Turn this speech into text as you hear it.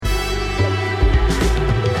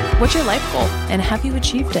What's your life goal, and have you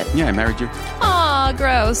achieved it? Yeah, I married you. Aw,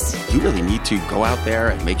 gross. You really need to go out there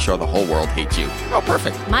and make sure the whole world hates you. Oh,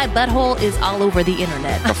 perfect. My butthole is all over the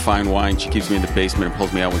internet. A fine wine. She keeps me in the basement and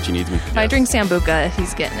pulls me out when she needs me. If I drink Sambuca,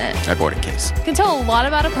 he's getting it. I bought a case. You can tell a lot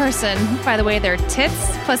about a person by the way their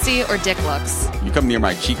tits, pussy, or dick looks. You come near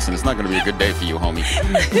my cheeks and it's not going to be a good day for you, homie.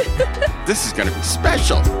 This is going to be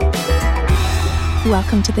special.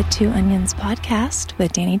 Welcome to the Two Onions podcast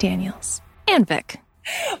with Danny Daniels and Vic.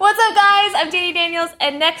 What's up, guys? I'm Danny Daniels,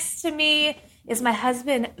 and next to me is my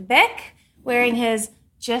husband, Vic, wearing his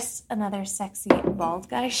Just Another Sexy Bald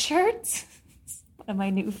Guy shirt. It's one of my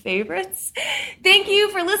new favorites. Thank you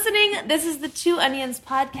for listening. This is the Two Onions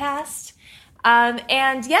podcast.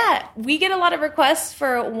 And yeah, we get a lot of requests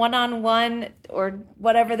for one-on-one or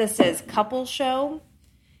whatever this is, couple show.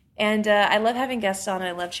 And I love having guests on.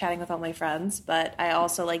 I love chatting with all my friends, but I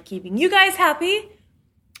also like keeping you guys happy.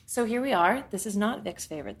 So here we are. This is not Vic's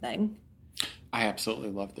favorite thing. I absolutely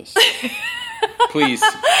love this. Please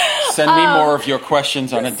send me more of your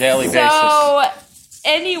questions on a daily basis.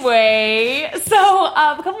 Anyway, a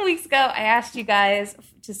couple weeks ago, I asked you guys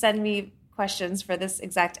to send me questions for this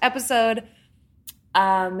exact episode.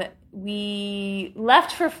 We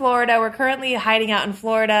left for Florida. We're currently hiding out in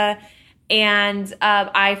Florida. And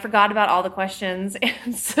I forgot about all the questions.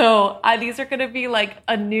 And so these are going to be like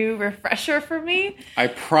a new refresher for me. I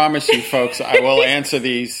promise you, folks, I will answer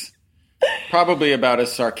these probably about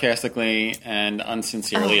as sarcastically and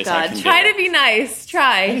unsincerely as I can do. Try to be nice.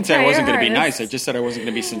 Try. I didn't say I wasn't going to be nice. I just said I wasn't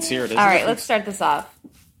going to be sincere. All right, let's start this off.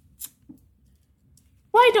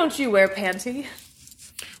 Why don't you wear panty?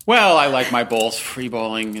 Well, I like my balls free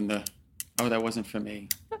balling in the... Oh, that wasn't for me.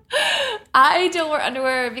 I don't wear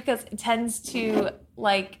underwear because it tends to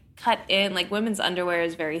like cut in. Like women's underwear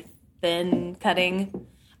is very thin cutting.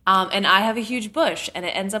 And I have a huge bush and it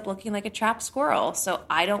ends up looking like a trapped squirrel. So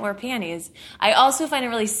I don't wear panties. I also find it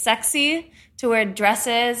really sexy to wear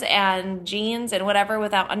dresses and jeans and whatever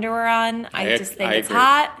without underwear on. I just think it's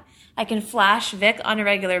hot. I can flash Vic on a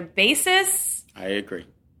regular basis. I agree.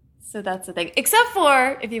 So that's the thing. Except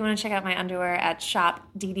for if you want to check out my underwear at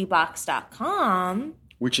shopddbox.com.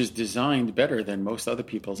 Which is designed better than most other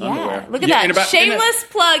people's underwear. Look at that. Shameless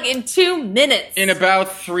plug in 2 minutes. In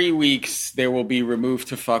about 3 weeks, there will be removed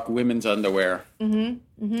to fuck women's underwear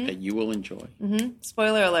that you will enjoy.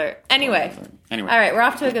 Spoiler alert. Anyway. All right, we're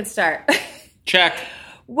off to a good start. Check.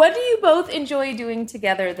 What do you both enjoy doing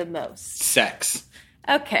together the most? Sex.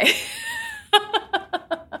 Okay.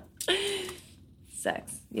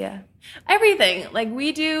 Sex. Yeah. Everything. Like,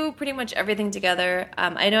 we do pretty much everything together.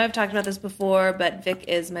 I know I've talked about this before, but Vic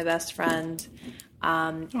is my best friend.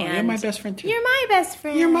 And you're my best friend, too. You're my best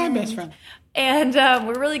friend. You're my best friend. And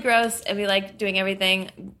we're really gross, and we like doing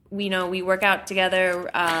everything. We work out together. We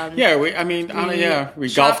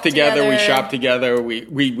golf together. We shop together.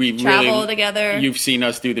 We travel really, together. You've seen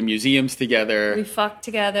us do the museums together. We fuck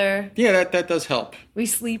together. Yeah, that does help. We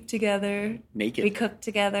sleep together. Naked. We cook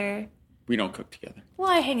together. We don't cook together. Well,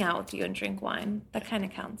 I hang out with you and drink wine. That kind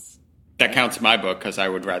of counts. That counts in my book because I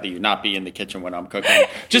would rather you not be in the kitchen when I'm cooking.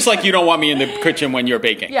 Just like you don't want me in the kitchen when you're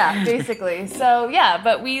baking. Yeah, basically. So, yeah,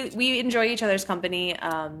 but we enjoy each other's company.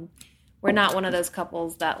 We're not one of those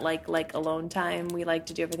couples that like alone time. We like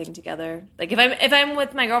to do everything together. Like if I'm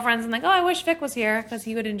with my girlfriends, I'm like, oh, I wish Vic was here because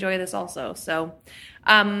he would enjoy this also. So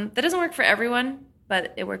that doesn't work for everyone,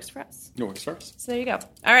 but it works for us. It works for us. So there you go.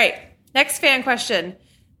 All right, next fan question.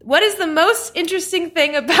 What is the most interesting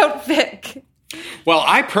thing about Vic? Well,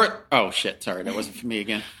 oh, shit. Sorry, that wasn't for me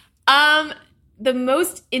again. The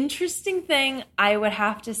most interesting thing I would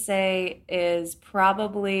have to say is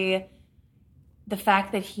probably the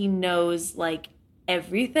fact that he knows, like,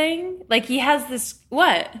 everything. Like, he has this...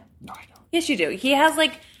 What? No, I don't. Yes, you do. He has,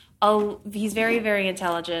 like, he's very, very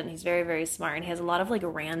intelligent. He's very, very smart. And he has a lot of, like,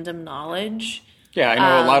 random knowledge. Yeah, I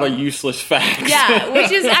know a lot of useless facts. Yeah,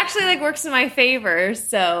 which is actually, like, works in my favor.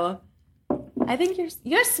 So, I think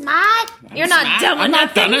you're smart. You're not smart. dumb enough. I'm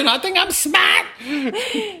not dumb enough. I think I'm smart.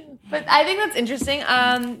 But I think that's interesting.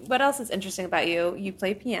 What else is interesting about you? You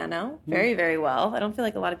play piano very, very well. I don't feel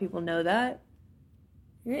like a lot of people know that.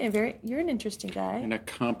 You're an interesting guy. An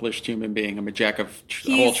accomplished human being. I'm a jack of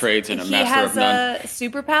all trades and a master of none. He has a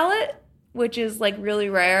super palate, which is, like, really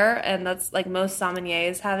rare, and that's, like, most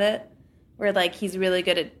sommeliers have it. Where, like, he's really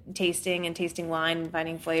good at tasting wine and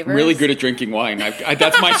finding flavors. I'm really good at drinking wine.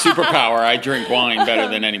 That's my superpower. I drink wine better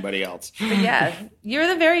than anybody else. But yeah, you're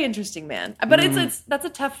the very interesting man. But that's a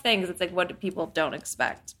tough thing because it's like what people don't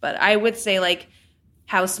expect. But I would say, like,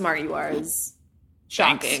 how smart you are is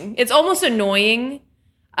shocking. Thanks. It's almost annoying.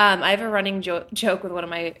 I have a running joke with one of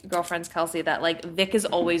my girlfriends, Kelsey, that, like, Vic is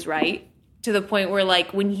always right. to the point where,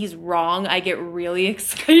 like, when he's wrong, I get really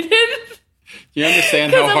excited. You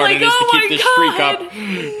understand how hard it is to keep this streak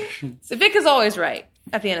up? So Vic is always right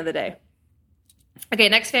at the end of the day. Okay,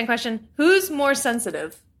 next fan question. Who's more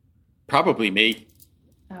sensitive? Probably me.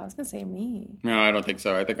 Oh, I was going to say me. No, I don't think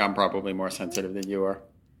so. I think I'm probably more sensitive than you are.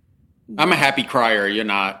 I'm a happy crier. You're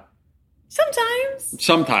not.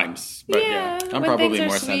 Sometimes. But yeah, I'm probably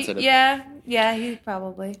more sensitive. Yeah, you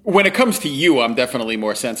probably. When it comes to you, I'm definitely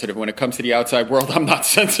more sensitive. When it comes to the outside world, I'm not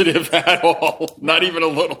sensitive at all. Not even a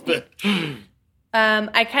little bit.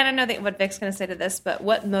 I kind of know what Vic's going to say to this, but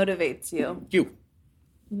what motivates you? You.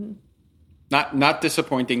 Not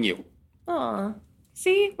disappointing you. Aw.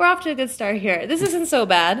 See, we're off to a good start here. This isn't so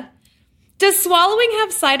bad. Does swallowing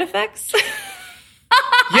have side effects?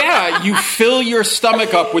 Yeah, you fill your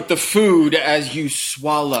stomach up with the food as you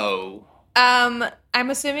swallow. I'm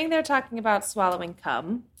assuming they're talking about swallowing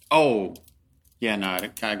cum. Oh, yeah, no,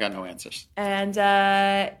 I got no answers. And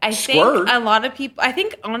I think a lot of people,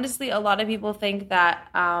 honestly, a lot of people think that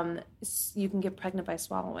you can get pregnant by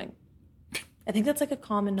swallowing. I think that's like a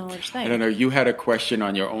common knowledge thing. I don't know. You had a question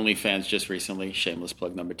on your OnlyFans just recently. Shameless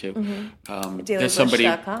plug number 2. Mm-hmm. There's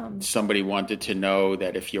somebody wanted to know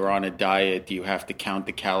that if you're on a diet, do you have to count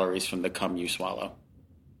the calories from the cum you swallow?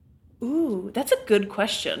 Ooh, that's a good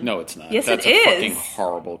question. No, it's not. Yes, that's it is. That's a fucking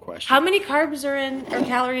horrible question. How many carbs are in, or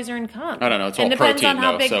calories are in cum? I don't know. It's all protein,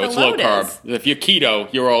 though, so it's low carb. If you're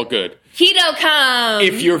keto, you're all good. Keto cum!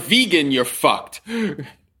 If you're vegan, you're fucked.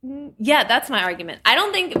 Yeah, that's my argument. I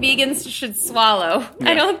don't think vegans should swallow. Yeah.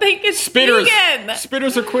 I don't think it's Spitters. vegan.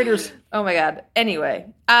 Spitters are quitters. Oh my God. Anyway,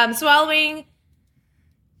 swallowing.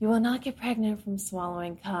 You will not get pregnant from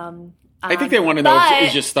swallowing cum. I think they want to know,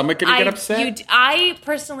 is your stomach going to get upset? I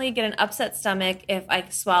personally get an upset stomach if I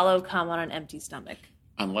swallow cum on an empty stomach.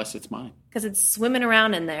 Unless it's mine. Because it's swimming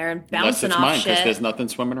around in there and bouncing off shit. Unless it's mine, because there's nothing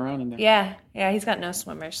swimming around in there. Yeah, he's got no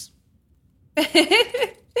swimmers.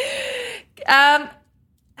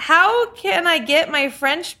 How can I get my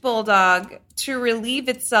French bulldog to relieve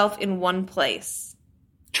itself in one place?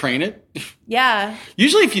 Train it? Yeah.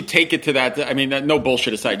 Usually if you take it to that, I mean, no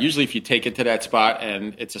bullshit aside, usually if you take it to that spot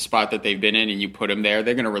and it's a spot that they've been in and you put them there,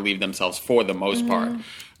 they're going to relieve themselves for the most part.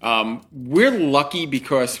 We're lucky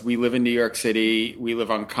because we live in New York City. We live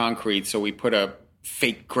on concrete, so we put a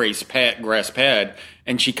fake grass pad,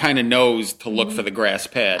 and she kind of knows to look for the grass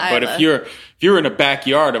pad. But if you're in a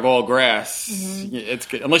backyard of all grass, it's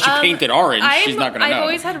good. Unless you paint it orange, she's not going to know. I've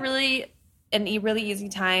always had a really easy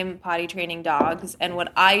time potty training dogs, and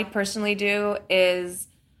what I personally do is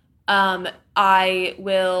I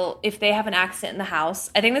will, if they have an accident in the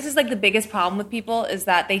house, I think this is like the biggest problem with people is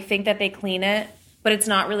that they think that they clean it, but it's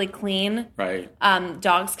not really clean. Right.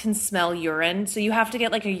 Dogs can smell urine, so you have to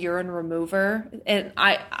get like a urine remover. And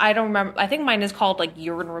I don't remember. I think mine is called like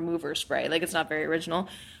urine remover spray. Like it's not very original,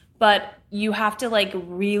 but you have to like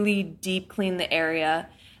really deep clean the area.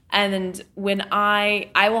 And when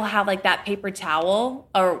I will have like that paper towel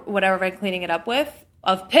or whatever I'm cleaning it up with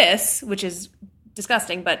of piss, which is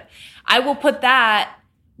disgusting, but I will put that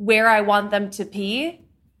where I want them to pee,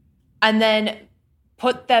 and then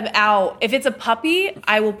put them out. If it's a puppy,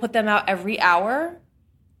 I will put them out every hour.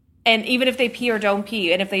 And even if they pee or don't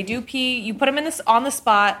pee. And if they do pee, you put them on the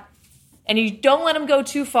spot and you don't let them go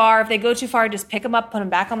too far. If they go too far, just pick them up, put them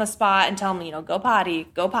back on the spot and tell them, go potty,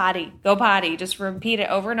 go potty, go potty. Just repeat it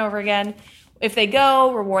over and over again. If they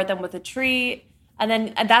go, reward them with a treat.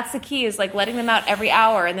 And that's the key, is like letting them out every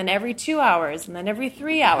hour, and then every 2 hours, and then every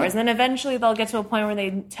 3 hours. And then eventually they'll get to a point where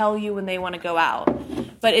they tell you when they want to go out.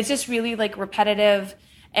 But it's just really like repetitive.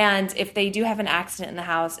 And if they do have an accident in the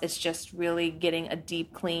house, it's just really getting a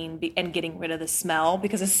deep clean and getting rid of the smell.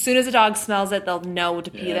 Because as soon as a dog smells it, they'll know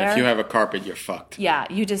to pee there. If you have a carpet, you're fucked. Yeah,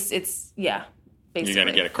 basically. You got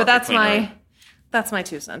to get a carpet But that's my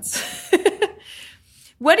 2 cents.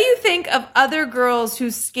 What do you think of other girls who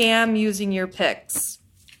scam using your pics?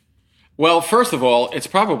 Well, first of all, it's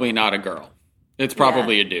probably not a girl. It's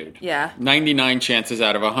probably a dude. Yeah. 99 chances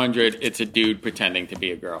out of 100, it's a dude pretending to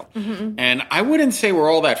be a girl. Mm-hmm. And I wouldn't say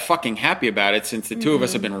we're all that fucking happy about it, since the two of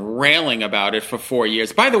us have been railing about it for 4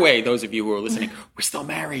 years. By the way, those of you who are listening, we're still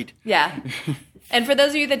married. Yeah. And for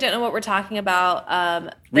those of you that don't know what we're talking about,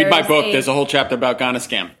 read my book. There's a whole chapter about Ghana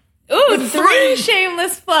Scam. Ooh, 3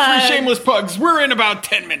 shameless plugs. 3 shameless plugs. We're in about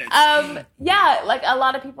 10 minutes. Yeah, like a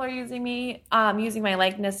lot of people are using me, using my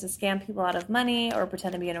likeness to scam people out of money or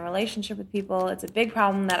pretend to be in a relationship with people. It's a big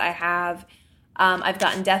problem that I have. I've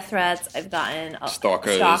gotten death threats. I've gotten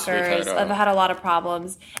stalkers. I've had a lot of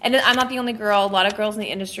problems. And I'm not the only girl. A lot of girls in the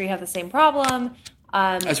industry have the same problem.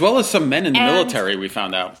 As well as some men in the military, we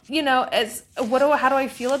found out. How do I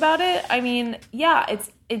feel about it? I mean, yeah,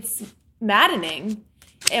 it's maddening.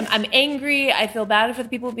 I'm angry. I feel bad for the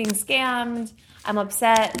people being scammed. I'm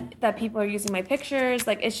upset that people are using my pictures.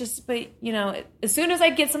 Like, it's just, but, you know, as soon as I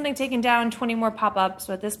get something taken down, 20 more pop up.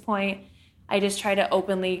 So at this point, I just try to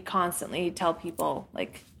openly, constantly tell people,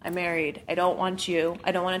 like, I'm married. I don't want you.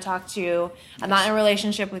 I don't want to talk to you. I'm not in a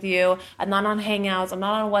relationship with you. I'm not on Hangouts. I'm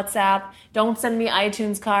not on WhatsApp. Don't send me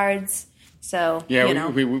iTunes cards. So, yeah, you know.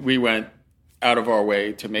 we went out of our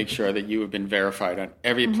way to make sure that you have been verified on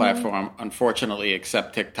every platform, unfortunately,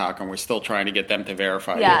 except TikTok, and we're still trying to get them to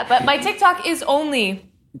verify you. Yeah, but my TikTok is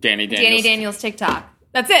only Danny Daniels TikTok.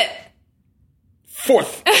 That's it.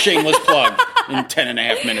 Fourth shameless plug in 10 and a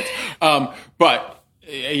half minutes. But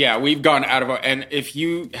yeah, we've gone out of our, and if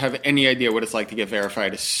you have any idea what it's like to get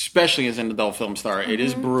verified, especially as an adult film star, it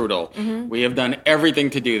is brutal. We have done everything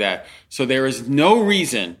to do that. So there is no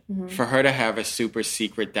reason for her to have a super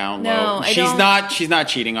secret download. No, She's not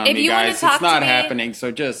cheating on me, guys. It's not happening.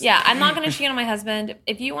 So just. Yeah, I'm not going to cheat on my husband.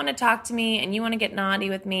 If you want to talk to me and you want to get naughty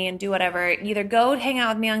with me and do whatever, either go hang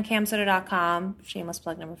out with me on camsoda.com, shameless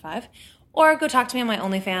plug number 5, or go talk to me on my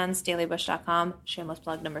OnlyFans, dailybush.com, shameless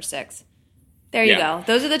plug number 6. There you go.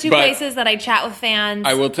 Those are the two places that I chat with fans.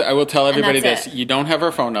 I will tell everybody this. You don't have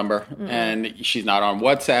her phone number, and she's not on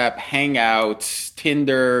WhatsApp, Hangouts,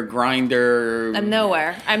 Tinder, Grindr. I'm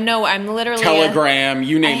nowhere. I'm literally... Telegram,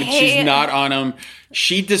 you name it. She's not on them.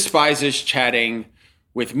 She despises chatting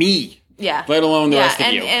with me. Yeah. Let alone the rest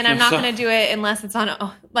of you. And I'm not going to do it unless it's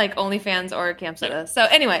on like OnlyFans or Camp Soda. So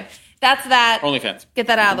anyway, that's that. OnlyFans. Get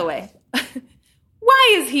that out of the way.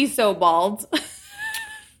 Why is he so bald?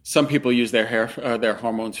 Some people use their hair, their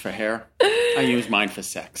hormones for hair. I use mine for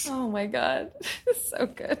sex. Oh my God. So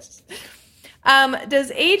good.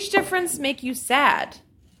 Does age difference make you sad?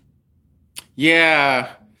 Yeah,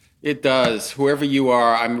 it does. Whoever you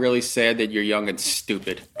are, I'm really sad that you're young and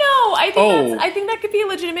stupid. No, I think that could be a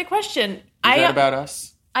legitimate question. Is that about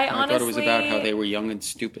us? I honestly thought it was about how they were young and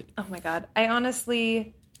stupid. Oh my God. I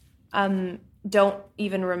honestly don't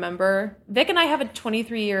even remember. Vic and I have a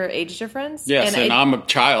 23-year age difference. Yes, and I'm a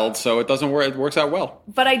child, so it doesn't work. It works out well.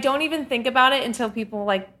 But I don't even think about it until people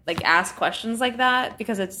like ask questions like that,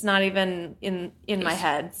 because it's not even in my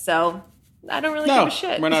head. So I don't really give a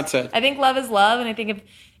shit. We're not sad. I think love is love, and I think if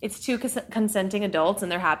it's two consenting adults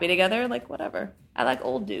and they're happy together, like whatever. I like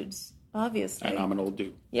old dudes, obviously. And I'm an old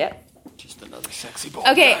dude. Yeah. Just another sexy bald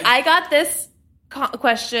Okay, guy. I got this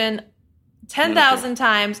question 10,000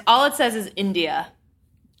 times. All it says is India.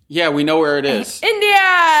 Yeah, we know where it is.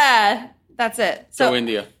 India! That's it. So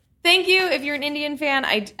India. Thank you. If you're an Indian fan,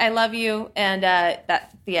 I love you. And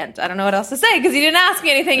that's the end. I don't know what else to say because you didn't ask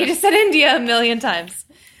me anything. You just said India a million times.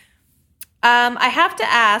 I have to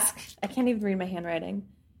ask. I can't even read my handwriting.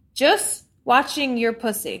 Just watching your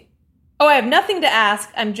pussy. Oh, I have nothing to ask.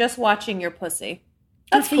 I'm just watching your pussy.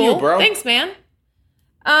 That's Good for cool. you, bro. Thanks, man.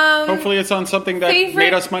 Hopefully it's on something that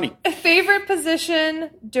made us money. Favorite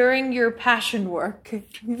position during your passion work?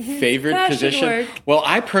 Favorite passion position? Work. Well,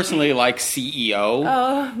 I personally like CEO.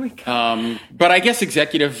 Oh, my God. But I guess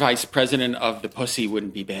executive vice president of the pussy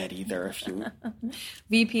wouldn't be bad either. If you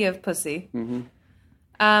VP of pussy.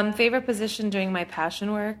 Mm-hmm. Favorite position during my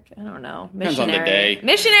passion work? I don't know. Depends on the day.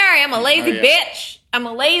 Missionary. I'm a lazy bitch. I'm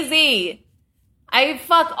a lazy. I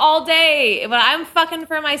fuck all day. When I'm fucking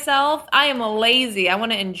for myself, I am a lazy. I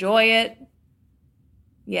want to enjoy it.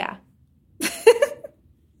 Yeah.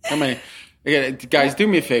 Again, guys, do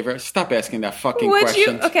me a favor. Stop asking that fucking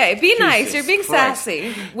question. Okay, be nice. You're being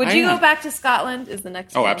sassy. Would you go back to Scotland? Is the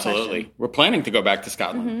next question. Absolutely. We're planning to go back to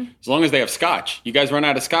Scotland. As long as they have scotch. You guys run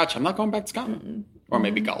out of scotch, I'm not going back to Scotland. Or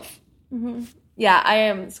maybe golf. Yeah, I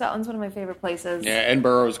am. Scotland's one of my favorite places. Yeah,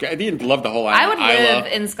 Edinburgh is great. I didn't love the whole I island. would live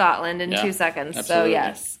in Scotland in 2 seconds. Absolutely. So,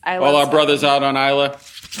 yes. I love all our Scotland. brothers out on Isla.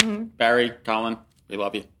 Barry, Colin, we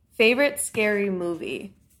love you. Favorite scary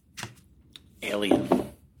movie?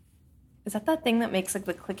 Alien. Is that thing that makes like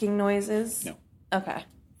the clicking noises? No. Okay.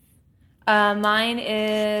 Mine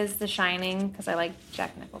is The Shining because I like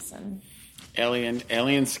Jack Nicholson.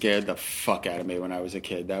 Alien scared the fuck out of me when I was a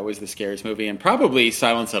kid. That was the scariest movie. And probably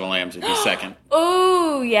Silence of the Lambs would be second.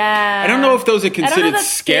 Oh, yeah. I don't know if those are considered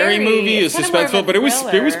scary scary. movies or suspenseful, but it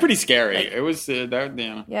was pretty scary. Like, it was,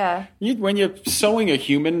 that. Yeah. When you're sewing a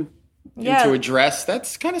human into a dress,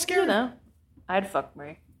 that's kind of scary. You know, I'd fuck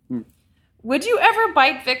Marie. Would you ever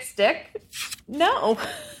bite Vic's dick? No.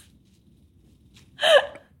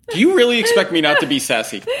 Do you really expect me not to be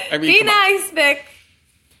sassy? I mean, be nice, Vic.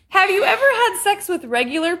 Have you ever had sex with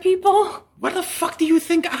regular people? What the fuck do you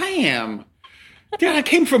think I am? Dude, I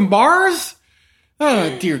came from Mars?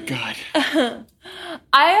 Oh, dear God.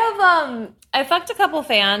 I fucked a couple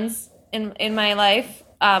fans in my life.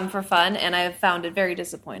 for fun, and I've found it very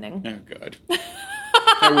disappointing. Oh, God.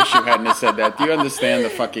 I wish you hadn't have said that. Do you understand the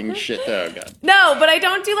fucking shit? Oh, God. No, but I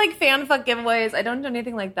don't do, like, fan fuck giveaways. I don't do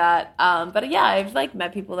anything like that. But, yeah, I've, like,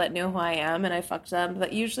 met people that knew who I am, and I fucked them.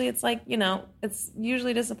 But usually it's, like, you know, it's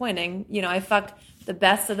usually disappointing. You know, I fuck the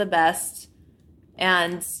best of the best,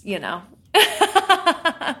 and, you know.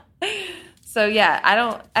 So, yeah,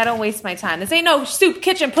 I don't waste my time. This ain't no soup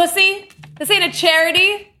kitchen pussy. This ain't a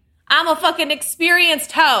charity. I'm a fucking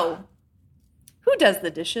experienced hoe. Who does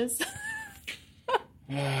the dishes?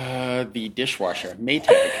 The dishwasher.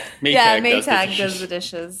 Maytag. Maytag does the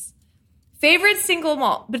dishes. Favorite single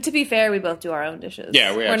malt. But to be fair, we both do our own dishes.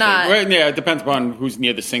 Yeah, we're not. Yeah, it depends upon who's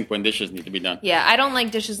near the sink when dishes need to be done. Yeah, I don't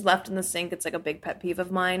like dishes left in the sink. It's like a big pet peeve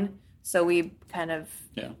of mine. So we kind of,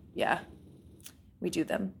 we do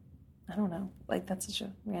them. I don't know. Like, that's such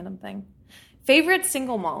a random thing. Favorite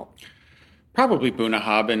single malt. Probably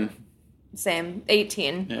Bunnahabhain. Same.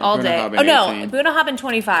 18 yeah, all day. Oh, no. 18. Bunnahabhain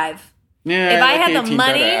 25. Yeah, if I had the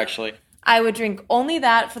money, better, actually. I would drink only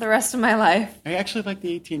that for the rest of my life. I actually like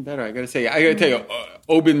the 18 better. I got to say. I got to tell you,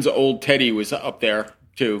 Oban's Old Teddy was up there,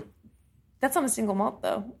 too. That's not a single malt,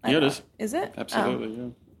 though. Yeah, it is. Is it? Absolutely, yeah.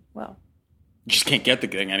 Well. You just can't get the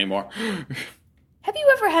thing anymore. Have you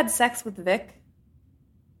ever had sex with Vic?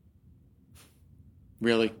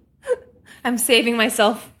 Really? I'm saving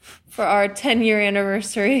myself for our 10-year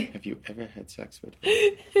anniversary. Have you ever had sex with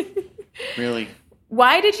Vic? Really?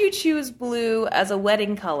 Why did you choose blue as a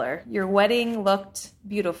wedding color? Your wedding looked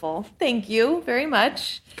beautiful. Thank you very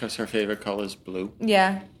much. Because her favorite color is blue.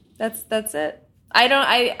 Yeah, that's it.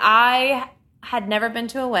 I had never been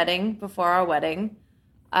to a wedding before our wedding.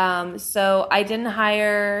 So I didn't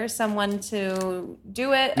hire someone to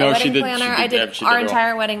do it. No, a wedding she did. planner. She I did our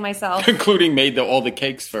entire wedding myself. Including made all the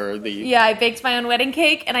cakes for the... Yeah, I baked my own wedding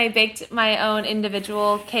cake, and I baked my own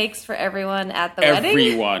individual cakes for everyone at the wedding.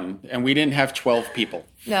 Everyone. And we didn't have 12 people.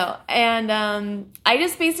 No, and I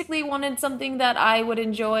just basically wanted something that I would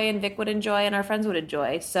enjoy and Vic would enjoy and our friends would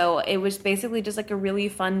enjoy. So it was basically just like a really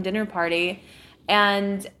fun dinner party.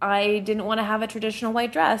 And I didn't want to have a traditional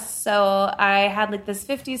white dress. So I had like this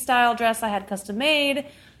 50s style dress I had custom made.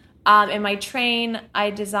 In my train, I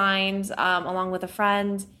designed along with a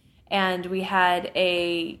friend. And we had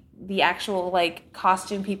the actual like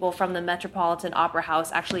costume people from the Metropolitan Opera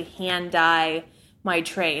House actually hand dye my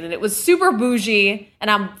train. And it was super bougie.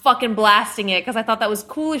 And I'm fucking blasting it because I thought that was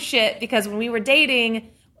cool as shit. Because when we were dating,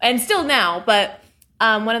 and still now, but...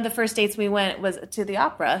 one of the first dates we went was to the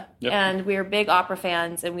opera, and we were big opera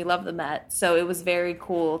fans, and we love the Met, so it was very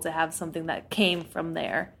cool to have something that came from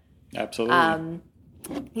there. Absolutely.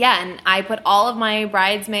 Yeah, and I put all of my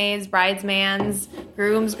bridesmaids, bridesmans,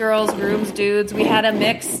 grooms girls, grooms dudes. We had a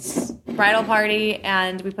mixed bridal party,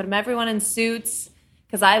 and we put everyone in suits,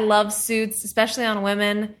 because I love suits, especially on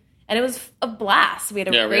women. And it was a blast. We had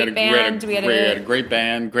a great band. We had a great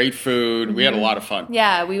band, great food. Mm-hmm. We had a lot of fun.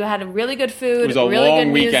 Yeah, we had a really good food. It was a really long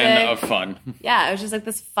good weekend of fun. Yeah, it was just like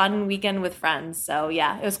this fun weekend with friends. So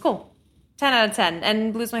yeah, it was cool. 10 out of 10.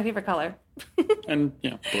 And blue's my favorite color. And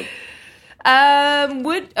yeah, blue.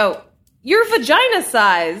 Your vagina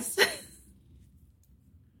size.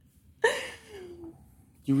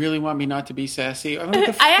 You really want me not to be sassy?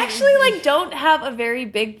 I actually don't have a very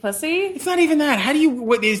big pussy. It's not even that. How do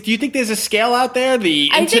you? Do you think there's a scale out there?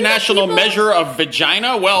 The international measure of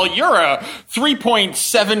vagina? Well, you're a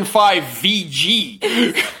 3.75 VG.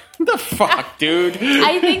 The fuck, dude?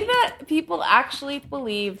 I think that people actually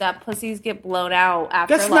believe that pussies get blown out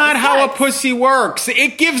after. That's not how a pussy works.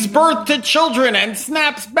 It gives birth to children and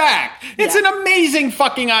snaps back. It's an amazing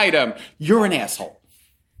fucking item. You're an asshole.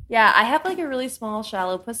 Yeah, I have like a really small,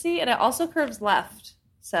 shallow pussy, and it also curves left.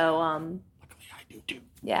 So, luckily I do too.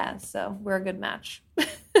 Yeah, so we're a good match.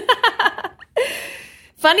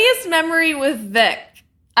 Funniest memory with Vic.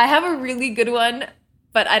 I have a really good one,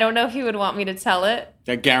 but I don't know if he would want me to tell it.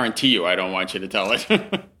 I guarantee you I don't want you to tell it.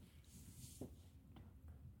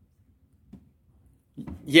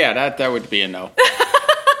 Yeah, that would be a no.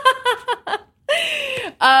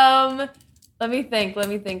 Let me think.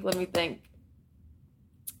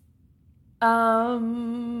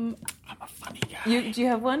 I'm a funny guy. Do you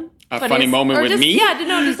have one? A funny moment with me? Yeah,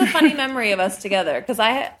 no, just a funny memory of us together. Because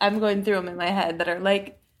I'm going through them in my head that are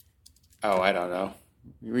like... Oh, I don't know.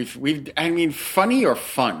 Funny or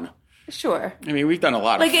fun? Sure. We've done a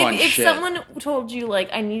lot of fun shit. If someone told you, like,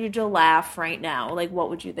 I need you to laugh right now, like, what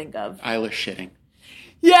would you think of? Eilish shitting.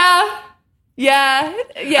 Yeah.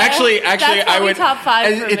 Actually, that's I would... top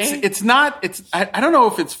 5 for me. It's not... I don't know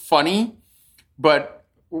if it's funny, but...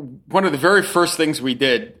 One of the very first things we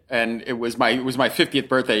did, and it was my 50th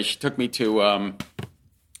birthday. She took me to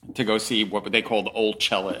to go see what they called Old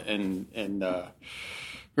Cella in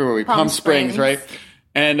where were we? Palm Springs, right?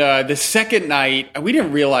 And the second night, we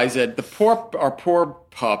didn't realize it. Our poor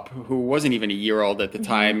pup, who wasn't even a year old at the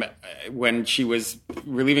time, when she was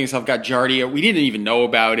relieving herself, got Giardia. We didn't even know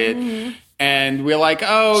about it. And we're like,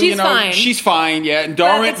 fine. She's fine, yeah. And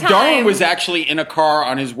Darwin was actually in a car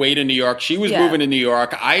on his way to New York. She was moving to New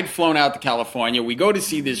York. I had flown out to California. We go to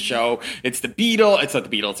see this show. It's the Beatles. It's not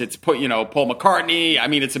the Beatles. It's Paul McCartney. I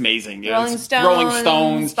mean, it's amazing. Rolling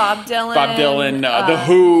Stones, Bob Dylan, The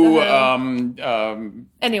Who.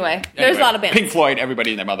 Anyway, there's a lot of bands. Pink Floyd. Everybody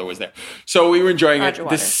and their mother was there. So we were enjoying Roger it.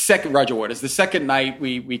 Waters. Roger Waters. The second night,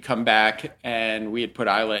 we come back and we had put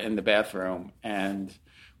Isla in the bathroom and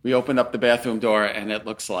we opened up the bathroom door, and it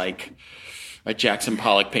looks like a Jackson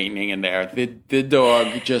Pollock painting in there. The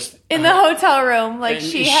dog just in the hotel room, like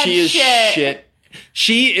she is shit.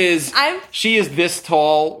 She is this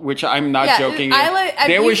tall, which I'm not joking.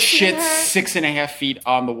 There was shit 6.5 feet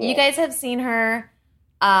on the wall. You guys have seen her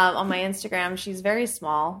on my Instagram. She's very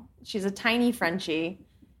small. She's a tiny Frenchie.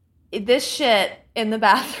 This shit in the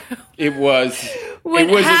bathroom. It was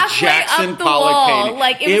a Jackson Pollock painting.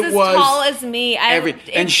 Like it was as tall as me.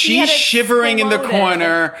 And she's shivering in the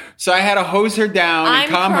corner. So I had to hose her down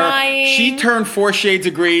and calm her. She turned 4 shades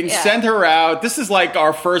of green, sent her out. This is like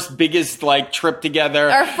our first biggest trip together.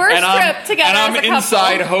 Our first trip together. And I'm as a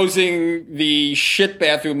inside couple. hosing the shit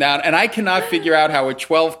bathroom down. And I cannot figure out how a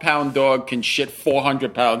 12-pound dog can shit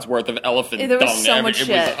 400 pounds worth of elephant dung. There was so much shit.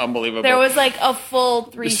 It was unbelievable. There was like a full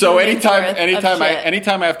 3 So anytime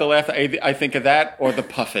anytime I have to laugh, I think of that or the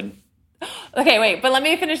puffin. Okay, wait, but let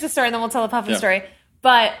me finish the story and then we'll tell the puffin story.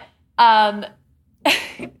 But the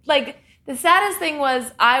saddest thing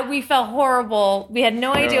was we felt horrible. We had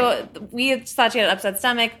no idea. We thought she had an upset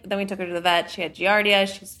stomach. Then we took her to the vet. She had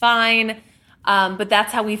Giardia. She was fine. But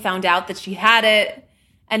that's how we found out that she had it.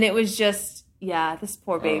 And it was just, this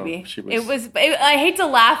poor baby. I hate to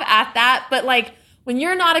laugh at that, but when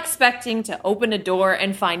you're not expecting to open a door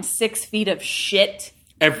and find 6 feet of shit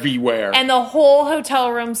everywhere, and the whole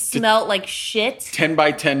hotel room smelled like shit, 10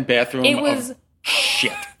 by 10 bathroom, it was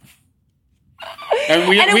shit. And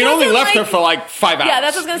we only left her for 5 hours. Yeah,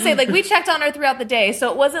 that's what I was gonna say. We checked on her throughout the day,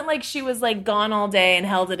 so it wasn't like she was gone all day and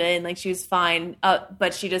held it in. She was fine,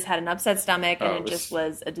 but she just had an upset stomach, and it just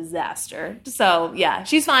was a disaster. So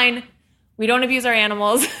she's fine. We don't abuse our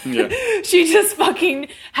animals. Yeah. She just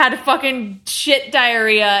had shit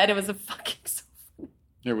diarrhea, and it was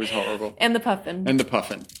It was horrible. And the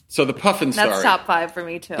puffin. So the puffin story. That's top 5 for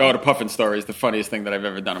me too. Oh, the puffin story is the funniest thing that I've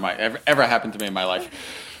ever done ever happened to me in my life.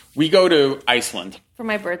 We go to Iceland. For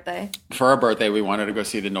my birthday. For our birthday, we wanted to go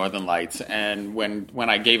see the Northern Lights. And when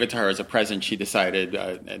I gave it to her as a present, she decided,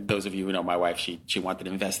 and those of you who know my wife, she wanted to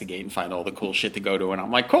investigate and find all the cool shit to go to. And I'm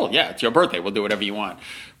like, cool, yeah, it's your birthday. We'll do whatever you want.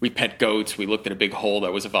 We pet goats. We looked at a big hole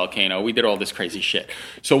that was a volcano. We did all this crazy shit.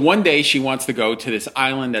 So one day she wants to go to this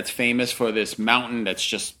island that's famous for this mountain that's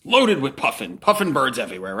just loaded with puffin birds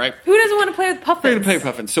everywhere, right? Who doesn't want to play with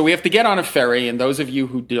puffins? So we have to get on a ferry. And those of you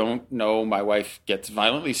who don't know, my wife gets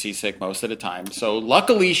violently seasick most of the time. So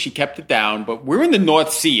luckily she kept it down, but we're in the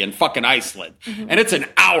North Sea in fucking Iceland, and it's an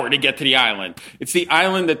hour to get to the island. It's the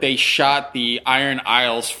island that they shot the Iron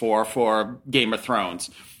Isles for Game of Thrones.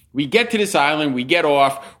 We get to this island, we get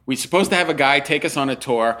off, we're supposed to have a guy take us on a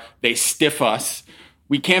tour, they stiff us.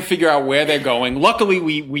 We can't figure out where they're going. Luckily,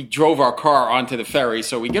 we drove our car onto the ferry,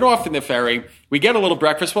 so we get off in the ferry, we get a little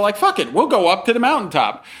breakfast, we're like, fuck it, we'll go up to the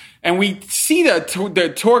mountaintop. And we see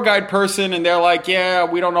the tour guide person, and they're like, yeah,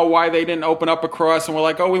 we don't know why they didn't open up across. And we're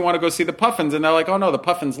like, oh, we want to go see the puffins. And they're like, oh, no, the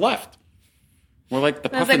puffins left. We're like, the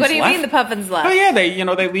puffins left? What do you mean the puffins left? Oh, yeah,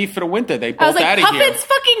 they leave for the winter. They bolt out of here. Puffins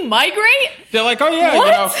fucking migrate? They're like, oh, yeah.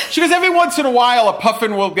 What? She goes, every once in a while, a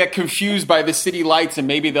puffin will get confused by the city lights, and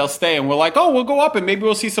maybe they'll stay. And we're like, oh, we'll go up, and maybe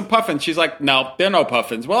we'll see some puffins. She's like, no, there are no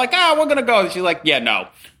puffins. We're like, we're going to go. And she's like, yeah, no.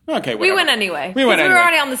 Okay, whatever. We went anyway. We were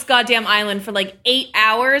already on this goddamn island for 8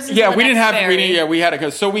 hours. We had to go.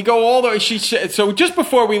 So we go all the way. So just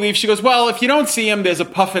before we leave, she goes, well, if you don't see him, there's a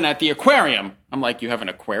puffin at the aquarium. I'm like, you have an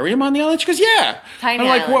aquarium on the island? She goes, yeah. Tiny I'm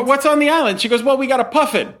like, island. What's on the island? She goes, well, we got a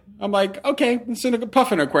puffin. I'm like, okay, it's in a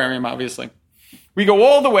puffin aquarium, obviously. We go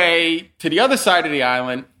all the way to the other side of the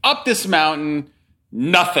island, up this mountain,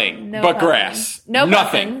 nothing but grass. No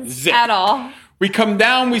nothing. Zip. At all. We come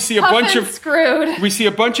down, we see a bunch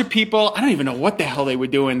of people. I don't even know what the hell they were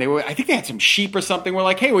doing. I think they had some sheep or something. We're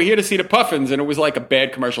like, hey, we're here to see the puffins. And it was like a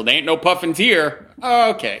bad commercial. There ain't no puffins here. Oh,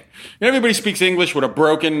 okay. And everybody speaks English with a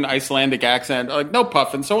broken Icelandic accent. Like, no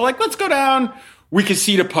puffins. So we're like, let's go down. We can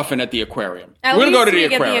see the puffin at the aquarium. We're going to go to the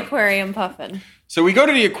aquarium. Get the aquarium puffin. So we go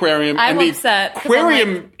to the aquarium. I'm upset. The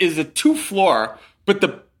aquarium is a 2-floor, but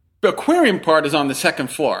the aquarium part is on the second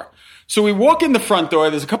floor. So we walk in the front door.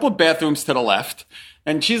 There's a couple of bathrooms to the left.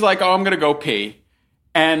 And she's like, oh, I'm going to go pee.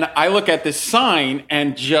 And I look at this sign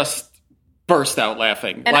and just burst out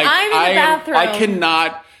laughing. And I'm in the bathroom. I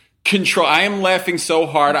cannot control. I am laughing so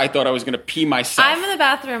hard I thought I was going to pee myself. I'm in the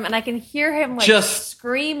bathroom and I can hear him like just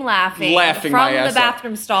scream laughing from the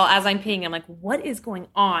bathroom stall as I'm peeing. I'm like, what is going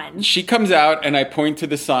on? She comes out and I point to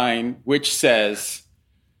the sign which says,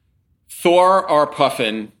 Thor our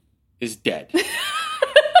puffin is dead.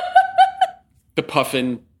 The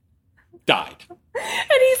puffin died.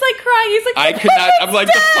 And he's like crying. He's like, I could not. I'm like,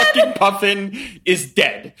 the fucking puffin is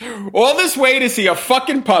dead. All this way to see a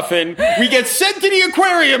fucking puffin. We get sent to the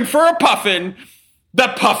aquarium for a puffin.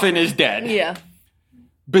 The puffin is dead. Yeah.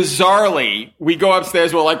 Bizarrely, we go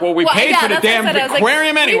upstairs. We're like, well, we paid for the damn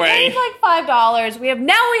aquarium anyway. We paid like $5. We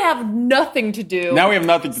have nothing to do. Now we have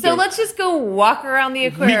nothing to do. So let's just go walk around the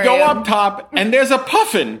aquarium. We go up top, and there's a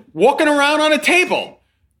puffin walking around on a table.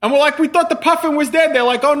 And we're like, we thought the puffin was dead. They're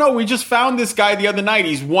like, oh, no, we just found this guy the other night.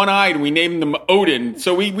 He's one-eyed. We named him Odin.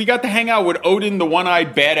 So we got to hang out with Odin, the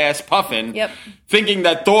one-eyed badass puffin, thinking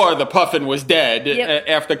that Thor, the puffin, was dead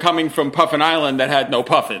after coming from Puffin Island that had no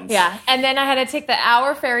puffins. Yeah, and then I had to take the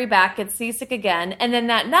hour ferry back, get seasick again. And then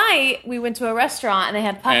that night, we went to a restaurant, and they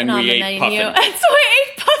had puffin on the menu. And so I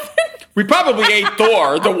ate puffin. We probably ate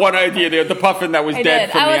Thor, the one idea there, the puffin that was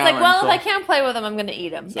dead from the island. I was like, well, if I can't play with him, I'm going to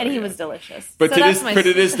eat him. So, and he was delicious. But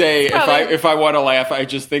to this day, if I want to laugh, I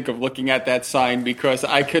just think of looking at that sign because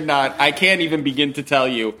I can't even begin to tell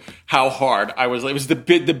you how hard I was. It was the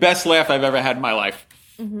best laugh I've ever had in my life.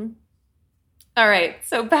 Mm-hmm. All right,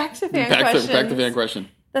 so back to fan questions. Back to fan question.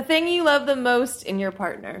 The thing you love the most in your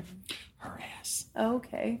partner? Her ass.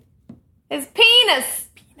 Okay. His penis.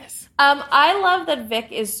 I love that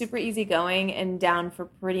Vic is super easygoing and down for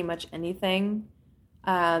pretty much anything.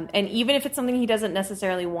 And even if it's something he doesn't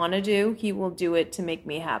necessarily want to do, he will do it to make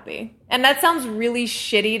me happy. And that sounds really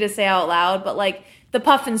shitty to say out loud, but like the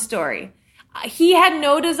puffin story. He had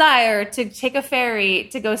no desire to take a ferry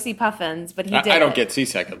to go see puffins, but he did. I don't get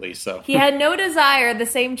seasick at least, so. He had no desire the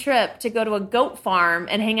same trip to go to a goat farm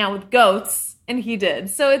and hang out with goats, and he did.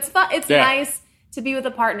 So it's fun. It's nice to be with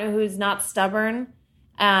a partner who's not stubborn.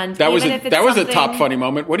 And that was a top funny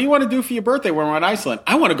moment. What do you want to do for your birthday when we're on Iceland?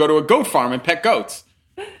 I want to go to a goat farm and pet goats.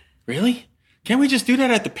 Really? Can't we just do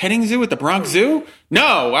that at the petting zoo at the Bronx Zoo?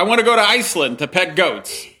 No, I want to go to Iceland to pet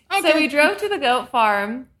goats. Okay. So we drove to the goat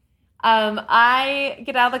farm. I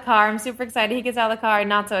get out of the car. I'm super excited. He gets out of the car.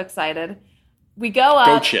 Not so excited. We go up.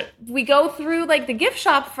 Goat shit. We go through like the gift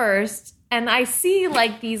shop first, and I see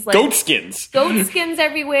like these like goat skins. Goat skins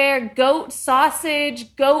everywhere. Goat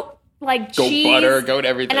sausage. Goat cheese. Goat butter, goat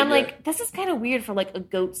everything. And I'm like, this is kind of weird for like a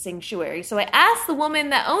goat sanctuary. So I asked the woman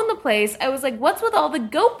that owned the place, I was like, what's with all the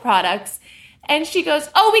goat products? And she goes,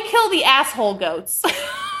 oh, we kill the asshole goats.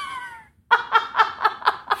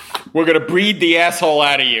 We're going to breed the asshole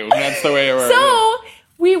out of you. That's the way it works. So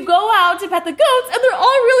we go out to pet the goats, and they're all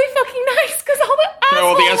really fucking nice because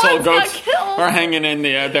all the asshole goats are hanging in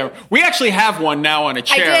there. We actually have one now on a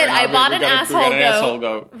chair. I did. I bought an asshole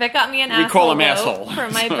goat. Vic got me an asshole goat. We call him asshole for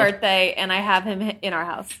my birthday, and I have him in our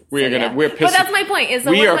house. We're pissing. But that's my point.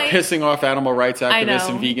 We are pissing off animal rights activists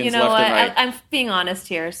and vegans left and right. I'm being honest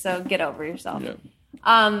here, so get over yourself.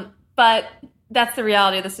 Yeah. But that's the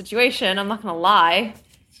reality of the situation. I'm not going to lie.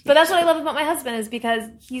 But that's what I love about my husband is because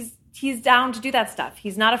he's down to do that stuff.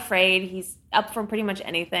 He's not afraid. He's up for pretty much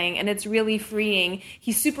anything, and it's really freeing.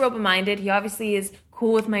 He's super open-minded. He obviously is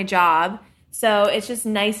cool with my job, so it's just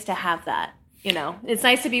nice to have that. You know, it's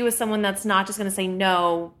nice to be with someone that's not just going to say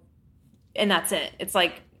no, and that's it. It's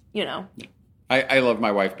like, you know. I love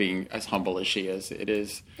my wife being as humble as she is. It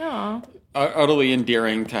is utterly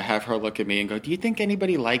endearing to have her look at me and go, do you think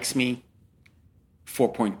anybody likes me?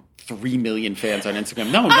 4.3 million fans on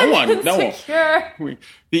Instagram. No one.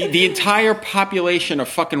 The entire population of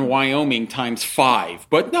fucking Wyoming times 5.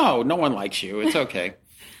 But no one likes you. It's okay.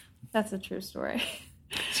 That's a true story.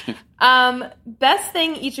 Best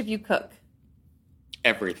thing each of you cook?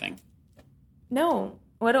 Everything. No.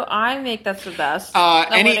 What do I make that's the best?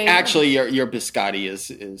 Actually, your biscotti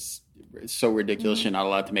is so ridiculous you're not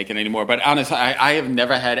allowed to make it anymore. But honestly, I have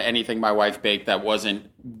never had anything my wife baked that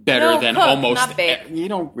wasn't better than cook, almost. Not bake. You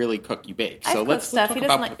don't really cook, you bake. So let's talk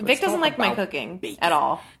about Vic doesn't like my cooking baking, at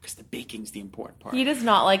all. Because the baking's the important part. He does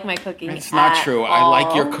not like my cooking. It's not true. I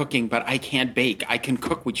like your cooking, but I can't bake. I can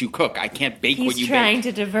cook what you cook. I can't bake what you bake. He's trying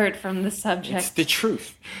to divert from the subject. It's the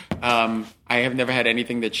truth. I have never had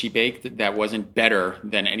anything that she baked that wasn't better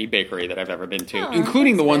than any bakery that I've ever been to,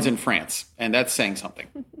 including the ones in France. And that's saying something.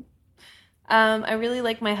 I really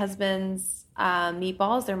like my husband's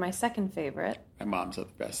meatballs. They're my second favorite. My mom's are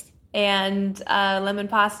the best. And lemon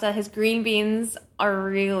pasta. His green beans are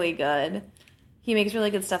really good. He makes really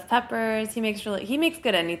good stuffed peppers. He makes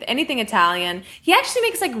good anything Italian. He actually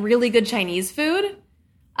makes like really good Chinese food.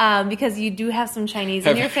 Because you do have some Chinese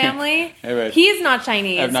in your family. He's not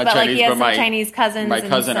Chinese, but like he has some Chinese cousins. My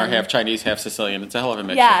cousin are half Chinese, half Sicilian. It's a hell of a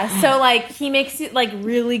mixture. Yeah, so like he makes like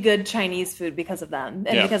really good Chinese food because of them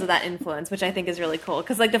and because of that influence, which I think is really cool.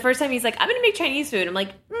 Because like the first time he's like, I'm gonna make Chinese food. I'm like,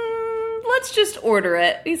 let's just order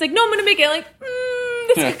it. He's like, no, I'm gonna make it. I'm like,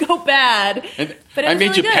 this could go bad. But I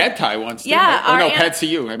made you pad thai once. Yeah, pad see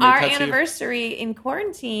you. Our anniversary in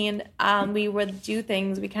quarantine, we would do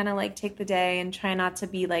things. We kind of like take the day and try not to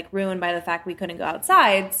be like ruined by the fact we couldn't go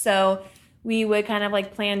outside. So we would kind of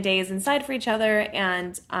like plan days inside for each other.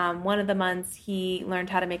 And one of the months, he learned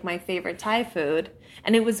how to make my favorite Thai food,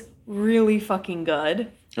 and it was really fucking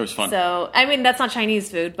good. It was fun. So, I mean, that's not Chinese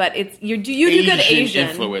food, but you do good Asian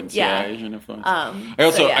influence. Yeah, Asian influence.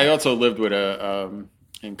 I also lived with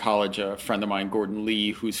in college, a friend of mine, Gordon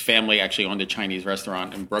Lee, whose family actually owned a Chinese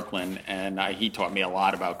restaurant in Brooklyn, and he taught me a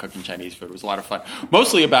lot about cooking Chinese food. It was a lot of fun.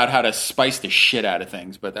 Mostly about how to spice the shit out of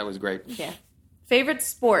things, but that was great. Yeah. Favorite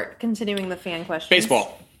sport, continuing the fan question.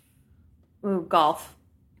 Baseball. Ooh, golf.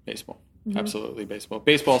 Baseball. Mm-hmm. Absolutely baseball.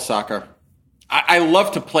 Baseball, soccer. I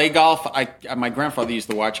love to play golf. My grandfather used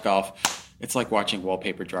to watch golf. It's like watching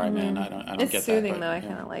wallpaper dry, man. I don't get that. It's soothing, though. I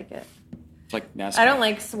kind of like it. It's like NASCAR. I don't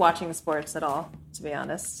like watching sports at all, to be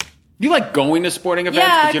honest. You like going to sporting events?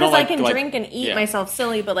 Yeah, because I can drink and eat myself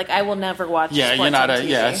silly, but like I will never watch sports you're not on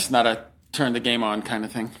TV. it's not a turn the game on kind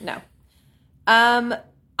of thing. No. I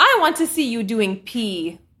want to see you doing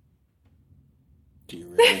pee. Do you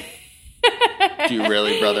really? Do you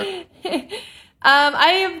really, brother?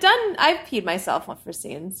 I've peed myself for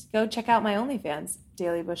scenes. Go check out my OnlyFans,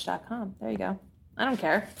 dailybush.com. There you go. I don't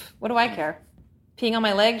care. What do I care? Peeing on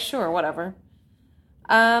my leg? Sure, whatever.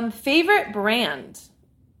 Favorite brand?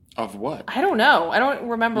 Of what? I don't know. I don't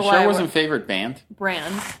remember why. Sure wasn't favorite band?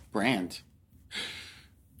 Brand.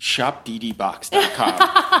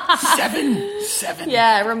 ShopDDBox.com. 7.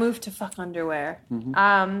 Yeah, removed to fuck underwear. Mm-hmm.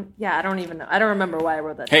 I don't even know. I don't remember why I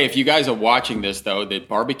wrote that. Hey, if you guys are watching this, though, the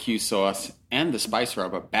barbecue sauce and the spice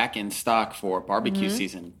rub are back in stock for barbecue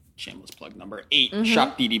season. Shameless plug number 8.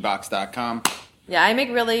 ShopDDBox.com. Yeah,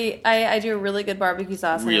 I do a really good barbecue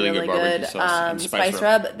sauce. Really and a good barbecue sauce and spice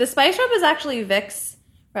rub. The spice rub is actually Vic's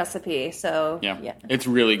recipe, so yeah. It's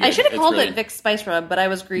really good. I should have called it Vic's Spice Rub, but I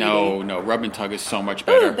was greedy. No, Rub and Tug is so much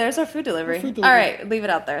better. Ooh, there's our food delivery. All right, leave it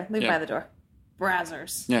out there. Leave it by the door.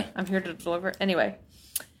 Brazzers. Yeah. I'm here to deliver. Anyway.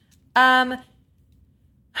 Let's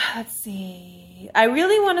see. I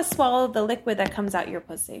really want to swallow the liquid that comes out your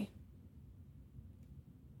pussy.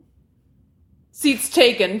 Seats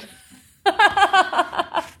taken.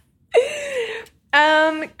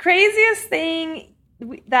 Craziest thing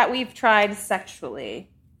that we've tried sexually.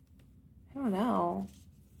 I don't know.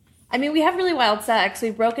 I mean, we have really wild sex.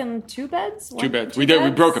 We've broken 2 beds. Two beds. We did. We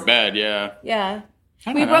broke a bed. Yeah. Yeah.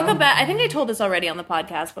 We broke a bed. I think I told this already on the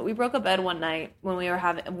podcast, but we broke a bed one night when we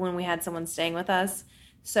had someone staying with us.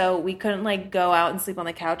 So we couldn't like go out and sleep on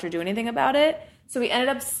the couch or do anything about it. So we ended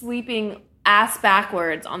up sleeping ass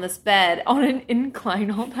backwards on this bed on an incline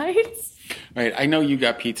all night. All right, I know you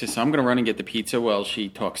got pizza, so I'm going to run and get the pizza while she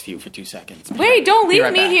talks to you for 2 seconds. Wait, don't leave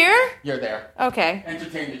me here. You're there. Okay.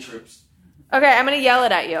 Entertain the troops. Okay, I'm going to yell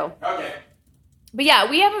it at you. Okay. But yeah,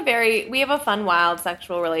 we have a fun, wild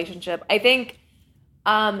sexual relationship. I think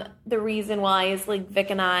the reason why is like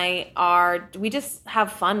Vic and we just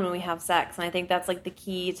have fun when we have sex. And I think that's like the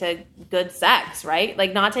key to good sex, right?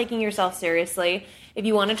 Like not taking yourself seriously. If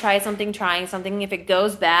you want to trying something. If it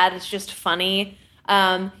goes bad, it's just funny.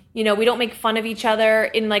 We don't make fun of each other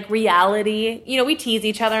in like reality. We tease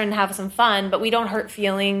each other and have some fun, but we don't hurt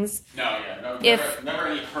feelings. Never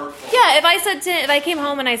any hurtful. Yeah, if I came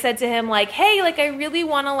home and I said to him like, hey, like I really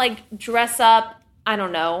want to like dress up, I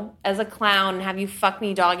don't know, as a clown and have you fuck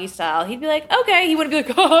me doggy style, he'd be like, okay. He wouldn't be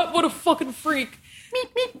like, oh, what a fucking freak.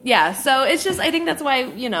 Yeah, so it's just, I think that's why,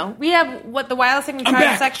 we have the wildest thing we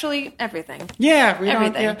tried sexually, everything. Yeah,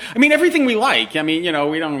 everything. Yeah. I mean, everything we like. I mean,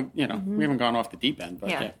 we don't, we haven't gone off the deep end. But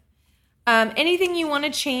yeah. Anything you want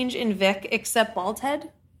to change in Vic except bald head?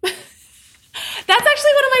 That's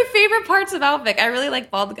actually one of my favorite parts about Vic. I really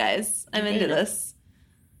like bald guys. I'm into this.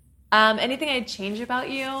 Anything I'd change about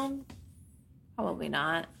you? Probably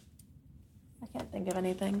not. I can't think of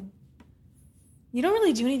anything. You don't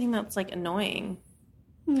really do anything that's like annoying.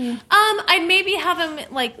 I'd maybe have him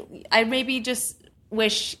I'd maybe just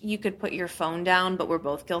wish you could put your phone down, but we're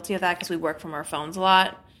both guilty of that because we work from our phones a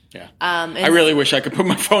lot. Yeah. I really wish I could put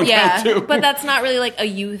my phone down too. But that's not really like a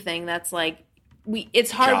you thing. That's like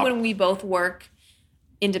it's hard Job. when we both work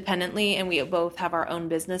independently and we both have our own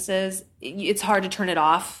businesses. It's hard to turn it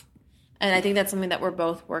off. And I think that's something that we're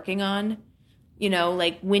both working on. You know,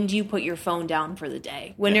 like, when do you put your phone down for the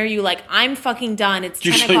day? When are you like, I'm fucking done. It's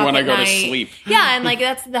 10 usually o'clock when I at go night. to sleep. Yeah, and like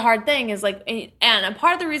that's the hard thing is like, and a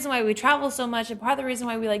part of the reason why we travel so much, and part of the reason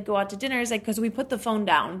why we like go out to dinner is like because we put the phone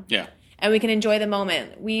down. Yeah. And we can enjoy the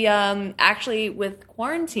moment. We actually with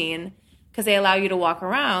quarantine, because they allow you to walk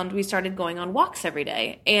around, we started going on walks every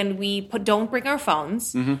day, and we don't bring our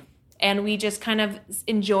phones. Mm-hmm. And we just kind of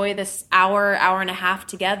enjoy this hour and a half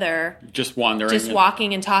together. Just wandering. Just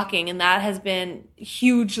walking and talking. And that has been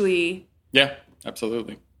hugely... Yeah,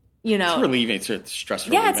 absolutely. You know... It's relieving. It's stress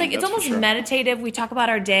relieving. Yeah, it's almost meditative. We talk about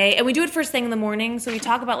our day. And we do it first thing in the morning. So we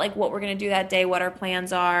talk about like what we're going to do that day, what our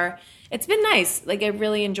plans are. It's been nice. Like I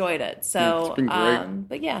really enjoyed it. So, it's been great.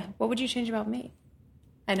 But yeah, what would you change about me?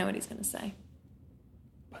 I know what he's going to say.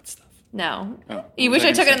 Butt stuff. No. Oh, you wish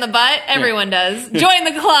I took it in the butt? Everyone does. Join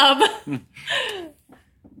the club.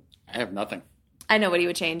 I have nothing. I know what he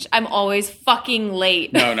would change. I'm always fucking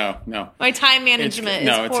late. No. My time management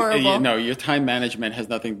is horrible. No, your time management has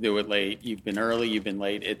nothing to do with late. You've been early, you've been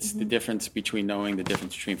late. It's the difference between knowing the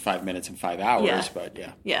difference between 5 minutes and 5 hours. Yeah. But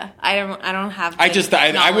yeah. Yeah. I don't have. I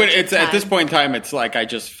would. It's at this point in time. It's like I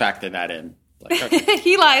just factor that in. Like, okay.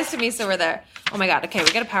 He lies to me, so we're there. Oh my god. Okay,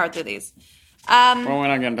 we got to power through these. Well, we're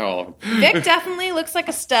not getting to all of them. Vic definitely looks like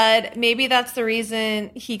a stud. Maybe that's the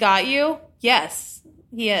reason he got you. Yes,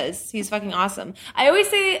 he is. He's fucking awesome. I always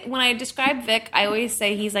say, when I describe Vic, I always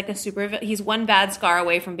say he's like he's one bad scar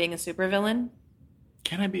away from being a supervillain.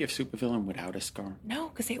 Can I be a supervillain without a scar? No,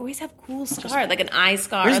 because they always have cool scars, like an eye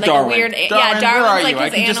scar, Where's like Darwin? a weird. Darwin, Darwin's like I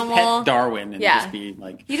his can animal. Just pet Darwin and just be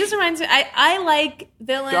like. He just reminds me. I like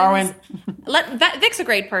villains. Darwin. Vic's a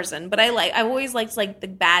great person, but I've always liked like the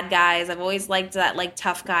bad guys. I've always liked that like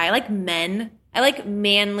tough guy. I like men. I like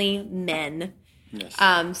manly men. Yes.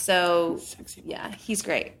 So sexy. Yeah, he's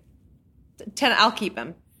great. 10. I'll keep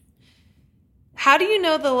him. How do you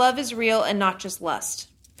know the love is real and not just lust?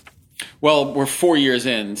 Well, we're 4 years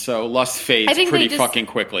in, so lust fades pretty fucking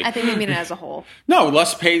quickly. I think they mean it as a whole. No,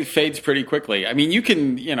 lust fades pretty quickly. I mean, you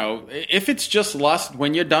can, if it's just lust,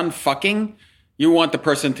 when you're done fucking, you want the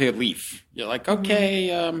person to leave. You're like, okay,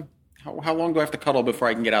 how long do I have to cuddle before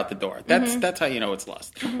I can get out the door? That's how you know it's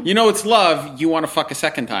lust. Mm-hmm. You know it's love, you want to fuck a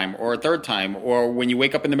second time or a third time, or when you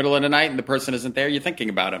wake up in the middle of the night and the person isn't there, you're thinking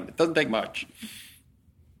about him. It doesn't take much.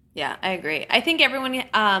 Yeah, I agree. I think everyone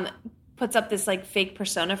puts up this like fake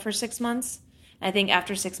persona for 6 months. I think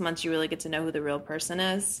after 6 months, you really get to know who the real person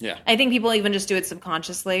is. Yeah. I think people even just do it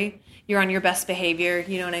subconsciously. You're on your best behavior.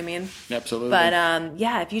 You know what I mean? Absolutely. But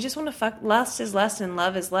yeah, if you just want to fuck, lust is lust and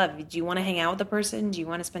love is love. Do you want to hang out with the person? Do you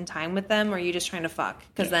want to spend time with them? Or are you just trying to fuck?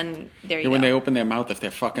 Because then there you go. When they open their mouth, if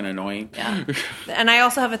they're fucking annoying. Yeah. And I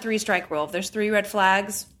also have a 3-strike rule. If there's 3 red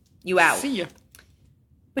flags, you out. See ya.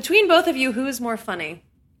 Between both of you, who is more funny?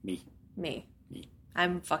 Me. Me.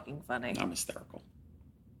 I'm fucking funny. I'm hysterical.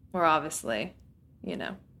 We're obviously,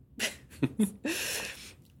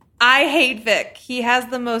 I hate Vic. He has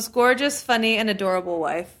the most gorgeous, funny, and adorable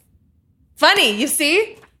wife. Funny, you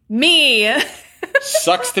see? Me.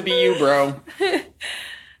 Sucks to be you, bro.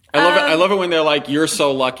 I love it when they're like, you're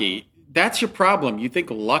so lucky. That's your problem. You think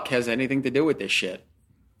luck has anything to do with this shit.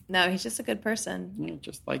 No, he's just a good person. Yeah,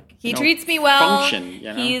 just like he treats me well.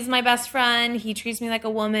 Function, He's my best friend. He treats me like a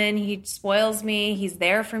woman. He spoils me. He's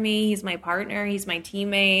there for me. He's my partner. He's my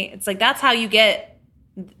teammate. It's like that's how you get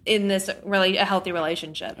in this really a healthy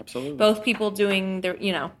relationship. Absolutely. Both people doing their,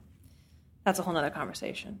 that's a whole nother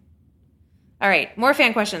conversation. All right, more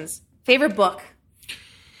fan questions. Favorite book?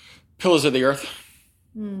 Pillars of the Earth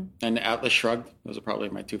and Atlas Shrugged. Those are probably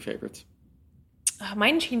my 2 favorites.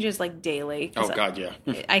 Mine changes like daily. Oh, God, yeah.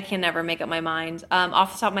 I can never make up my mind.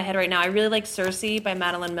 Off the top of my head right now, I really like Circe by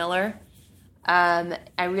Madeline Miller.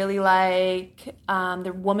 I really like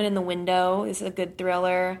The Woman in the Window is a good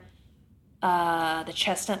thriller. The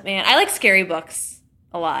Chestnut Man. I like scary books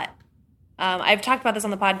a lot. I've talked about this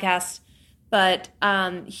on the podcast, but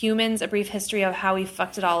Humans, A Brief History of How We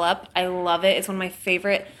Fucked It All Up. I love it. It's one of my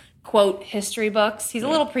favorite, quote, history books. He's a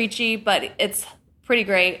little preachy, but it's pretty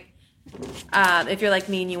great. If you're like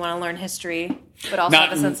me and you want to learn history, but also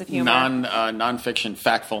have a sense of humor. Nonfiction,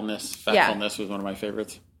 factfulness. Factfulness was one of my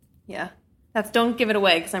favorites. Yeah. Don't give it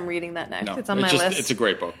away because I'm reading that next. No, it's on my list. It's a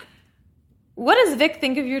great book. What does Vic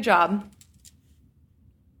think of your job?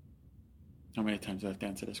 How many times do I have to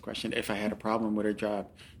answer this question? If I had a problem with her job,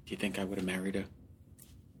 do you think I would have married her?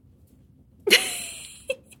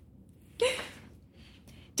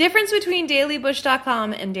 Difference between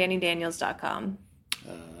dailybush.com and dannydaniels.com.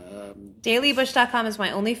 Dailybush.com is my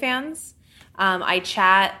OnlyFans. I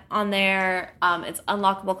chat on there. It's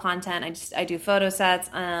unlockable content. I do photo sets.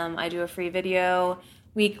 I do a free video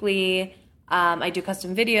weekly. I do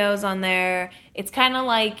custom videos on there. It's kind of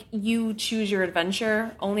like you choose your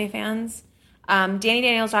adventure, OnlyFans.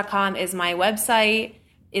 DannyDaniels.com is my website.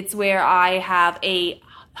 It's where I have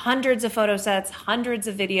hundreds of photo sets, hundreds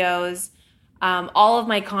of videos. All of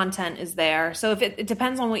my content is there. So if it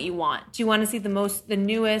depends on what you want. Do you want to see the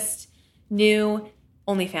newest new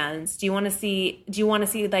OnlyFans? Do you want to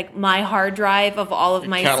see like my hard drive of all of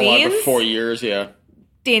my catalog scenes? Of 4 years, yeah.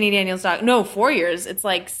 No, 4 years. It's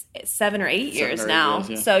like 7 or 8 years now.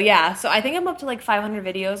 So yeah. So I think I'm up to like 500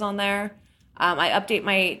 videos on there. I update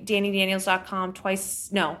my DannyDaniels.com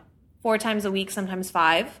 4 times a week, sometimes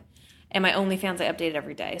 5. And my OnlyFans, I update it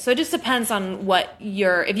every day. So it just depends on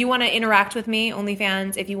if you want to interact with me,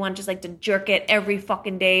 OnlyFans. If you want just like to jerk it every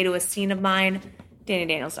fucking day to a scene of mine,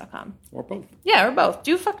 DannyDaniels.com. Or both. Yeah, or both.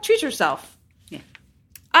 Treat yourself. Yeah.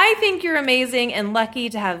 I think you're amazing and lucky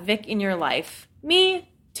to have Vic in your life.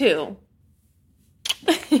 Me too.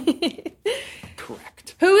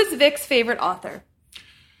 Correct. Who is Vic's favorite author?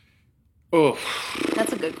 Oh.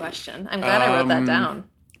 That's a good question. I'm glad I wrote that down.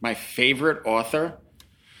 My favorite author?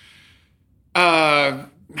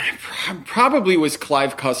 Probably was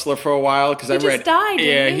Clive Cussler for a while because I read. He just died.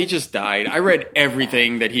 Yeah, he just died. I read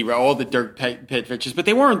everything that he wrote, all the Dirk Pitt but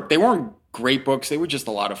they weren't great books. They were just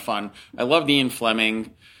a lot of fun. I loved Ian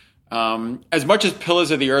Fleming. As much as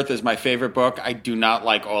Pillars of the Earth is my favorite book, I do not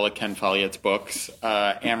like all of Ken Follett's books.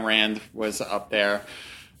 Ayn Rand was up there.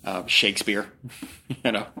 Shakespeare,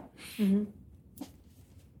 you know. Mm-hmm.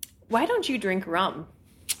 Why don't you drink rum?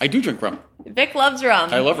 I do drink rum. Vic loves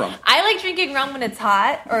rum. I love rum. I like drinking rum when it's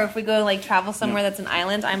hot, or if we go like travel somewhere that's an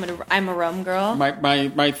island. I'm a rum girl.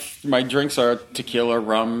 My drinks are tequila,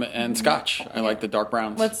 rum, and scotch. I like the dark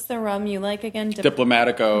browns. What's the rum you like again?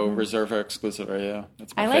 Diplomatico, Reserva Exclusiva. Yeah,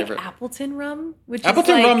 that's my favorite. I like Appleton rum,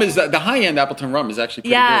 rum is the high end. Appleton rum is actually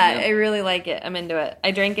pretty good. Yeah, I really like it. I'm into it. I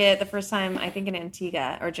drank it the first time I think in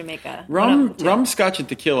Antigua or Jamaica. Rum, scotch, and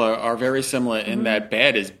tequila are very similar in that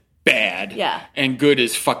bad is bad, and good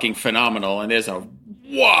is fucking phenomenal, and there's a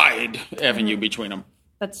wide avenue between them.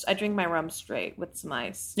 I drink my rum straight with some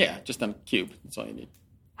ice. Yeah, just a cube. That's all you need.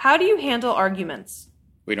 How do you handle arguments?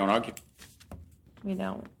 We don't argue. We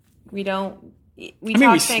don't. We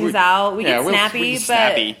talk things out. We get snappy,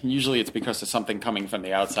 but usually it's because of something coming from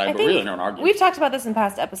the outside, but we really don't argue. We've talked about this in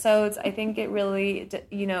past episodes. I think it really,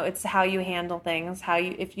 it's how you handle things,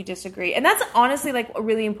 if you disagree. And that's honestly like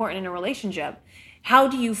really important in a relationship. How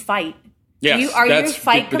do you fight? Yes, are you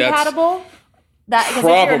fight compatible? Probably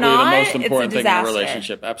if you're not, the most important thing in a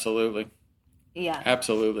relationship. Absolutely. Yeah.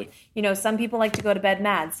 Absolutely. Some people like to go to bed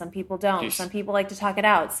mad. Some people don't. Jeez. Some people like to talk it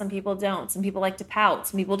out. Some people don't. Some people like to pout.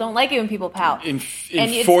 Some people don't like it when people pout. In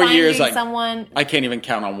 4 years, I can't even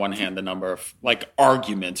count on one hand the number of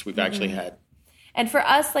arguments we've actually had. And for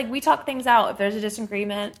us, we talk things out. If there's a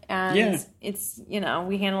disagreement and it's,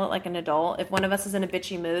 we handle it like an adult. If one of us is in a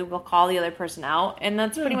bitchy mood, we'll call the other person out. And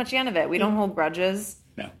that's pretty much the end of it. We don't hold grudges.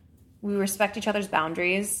 No. We respect each other's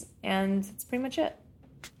boundaries. And that's pretty much it.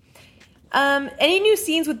 Any new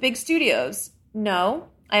scenes with big studios? No.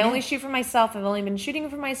 I only shoot for myself. I've only been shooting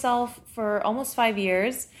for myself for almost 5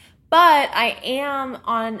 years. But I am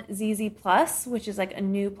on ZZ Plus, which is a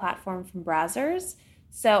new platform from Brazzers.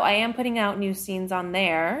 So I am putting out new scenes on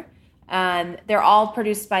there. They're all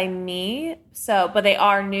produced by me, but they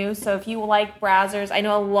are new. So if you like Brazzers, I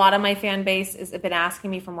know a lot of my fan base has been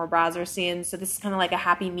asking me for more Brazzers scenes. So this is kind of like a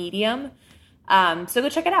happy medium. So go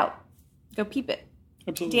check it out. Go peep it.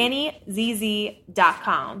 Absolutely.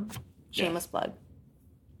 DannyZZ.com. Shameless plug.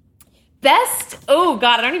 Oh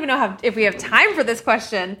God, I don't even know if we have time for this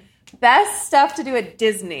question. Best stuff to do at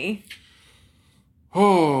Disney.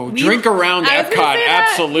 Oh, drink around Epcot,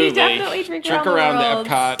 absolutely. We definitely drink around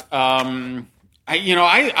Epcot.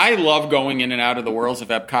 I love going in and out of the worlds of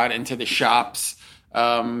Epcot, into the shops,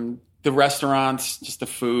 the restaurants, just the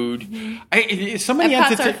food.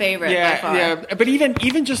 Epcot's our favorite. Yeah, by far. yeah. But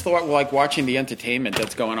even just watching the entertainment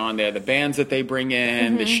that's going on there, the bands that they bring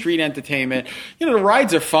in, the street entertainment. The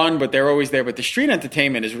rides are fun, but they're always there. But the street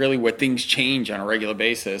entertainment is really what things change on a regular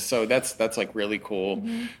basis. So that's really cool.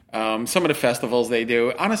 Some of the festivals they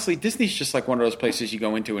do. Honestly, Disney's just one of those places you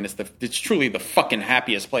go into, and it's truly the fucking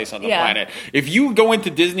happiest place on the planet. If you go into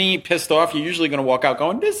Disney pissed off, you're usually going to walk out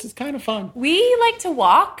going, "This is kind of fun." We like to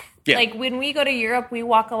walk. Yeah. When we go to Europe, we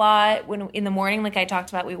walk a lot. When in the morning, like I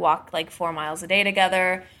talked about, we walk 4 miles a day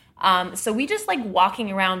together. So we just like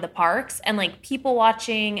walking around the parks and people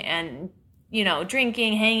watching and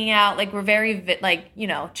drinking, hanging out. Like we're very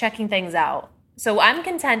checking things out. So I'm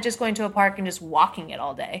content just going to a park and just walking it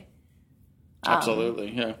all day.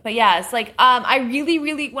 Absolutely, yeah. But yeah, it's like I really,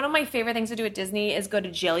 really one of my favorite things to do at Disney is go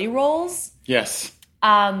to Jelly Rolls. Yes.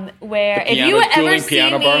 Where if you ever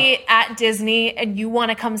see me at Disney and you want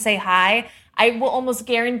to come say hi, I will almost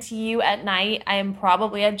guarantee you at night I am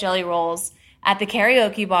probably at Jelly Rolls at the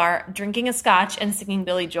karaoke bar drinking a scotch and singing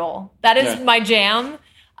Billy Joel. That is my jam.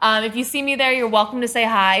 If you see me there, you're welcome to say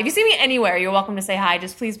hi. If you see me anywhere, you're welcome to say hi.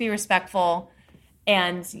 Just please be respectful.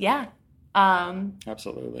 And yeah.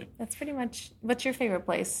 Absolutely. That's pretty much. What's your favorite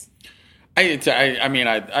place? I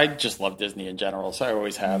just love Disney in general, so I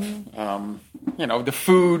always have. The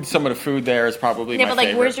food, some of the food there is probably my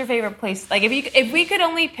favorite. Where's your favorite place? Like, if we could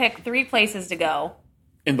only pick 3 places to go.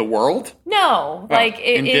 In the world? No,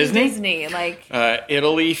 in Disney, like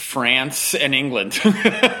Italy, France, and England.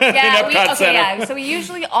 Yeah, So we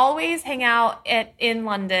usually always hang out in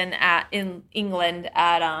London in England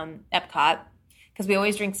at Epcot because we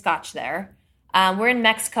always drink scotch there. We're in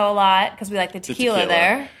Mexico a lot because we like the tequila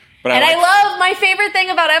there. I love my favorite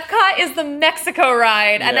thing about Epcot is the Mexico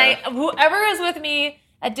ride. Yeah. And whoever is with me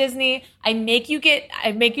at Disney, I make you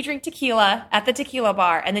drink tequila at the tequila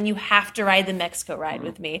bar, and then you have to ride the Mexico ride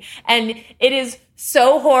with me. And it is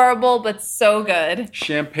so horrible, but so good.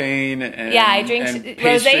 Champagne and I drink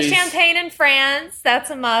rosé champagne in France.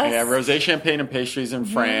 That's a must. Yeah, rosé champagne and pastries in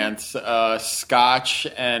France. Scotch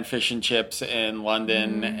and fish and chips in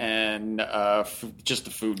London, and just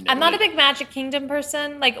the food. I'm not a big Magic Kingdom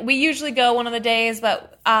person. Like we usually go one of the days,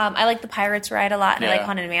 but I like the Pirates ride a lot, and I like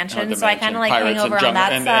Haunted Mansion, so I kind of like hang over on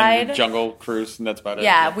that side. And Jungle Cruise, and that's about it.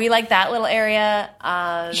 Yeah, we like that little area.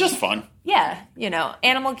 It's just fun. Yeah,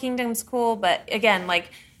 Animal Kingdom's cool, but again,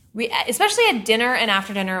 like we, especially at dinner and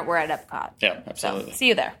after dinner, we're at Epcot. Yeah, absolutely. So, see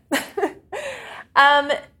you there.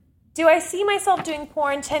 Do I see myself doing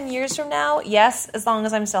porn 10 years from now? Yes, as long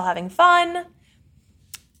as I'm still having fun.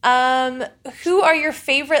 Who are your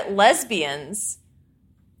favorite lesbians?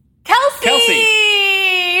 Kelsey!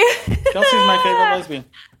 Kelsey's my favorite lesbian.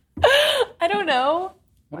 I don't know.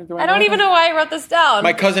 I don't even know why I wrote this down.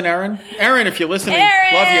 My cousin Erin. Erin, if you're listening,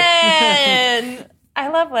 love you. I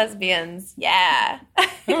love lesbians. Yeah. I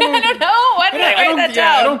don't know. Why did I write that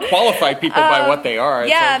down? I don't qualify people by what they are.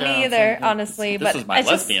 Me either, honestly. This is my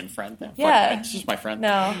lesbian friend. Yeah. This is my friend.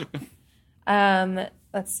 No.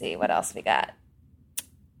 Let's see. What else we got?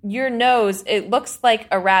 Your nose, it looks like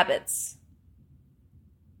a rabbit's.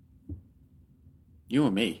 You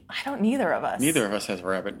and me. Neither of us. Neither of us has a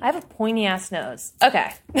rabbit. I have a pointy-ass nose.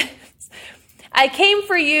 Okay. I came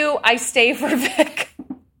for you. I stay for Vic.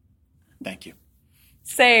 Thank you.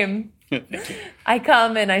 Same. Thank you. I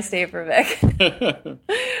come and I stay for Vic.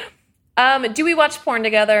 Do we watch porn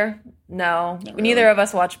together? No. Really. Neither of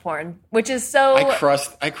us watch porn, which is so... I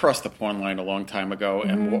crossed the porn line a long time ago,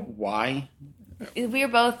 and why? We were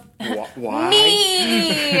both... Why?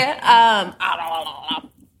 Me!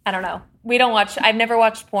 I don't know. We don't watch. I've never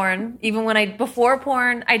watched porn. Even when before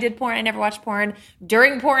porn, I did porn. I never watched porn.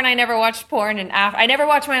 During porn, I never watched porn. And after, I never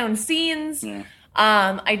watch my own scenes. Yeah.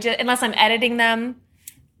 Unless I'm editing them.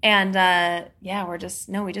 And I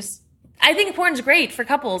think porn's great for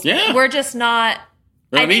couples. Yeah. We're just not.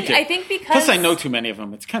 I think because. Plus, I know too many of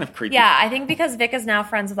them. It's kind of creepy. Yeah, I think because Vic is now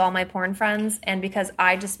friends with all my porn friends, and because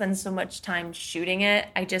I just spend so much time shooting it,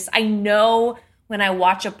 I know when I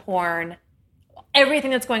watch a porn.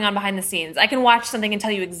 Everything that's going on behind the scenes. I can watch something and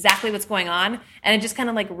tell you exactly what's going on, and it just kind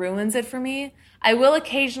of like ruins it for me. I will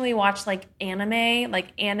occasionally watch like anime,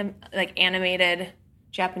 like animated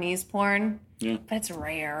Japanese porn, but it's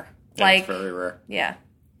rare. Yeah, it's very rare. Yeah.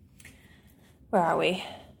 Where are we?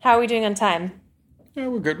 How are we doing on time? Yeah,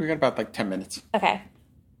 we're good. We got about like 10 minutes. Okay.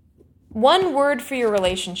 One word for your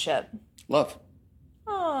relationship. Love.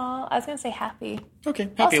 Oh, I was gonna say happy.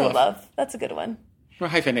 Okay, happy also love. That's a good one. We're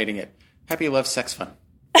hyphenating it. Happy Love Sex Fun.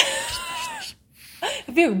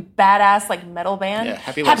 It'd be a badass like metal band. Yeah,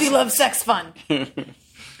 Happy Love Sex Fun.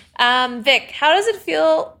 Vic, how does it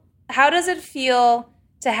feel? How does it feel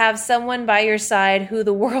to have someone by your side who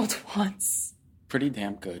the world wants? Pretty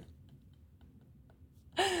damn good.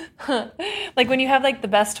 Like when you have like the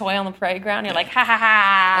best toy on the playground, you're like, ha ha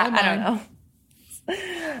ha. I don't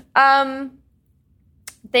know.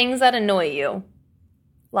 Things that annoy you.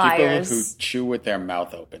 Liars. People who chew with their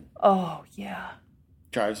mouth open. Oh, yeah.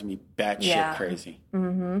 Drives me batshit crazy.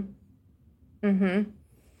 Mm-hmm. Mm-hmm.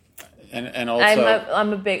 And also...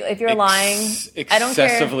 I'm a big... If you're lying, I don't care.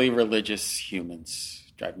 Excessively religious humans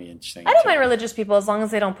drive me insane. I don't mind religious people as long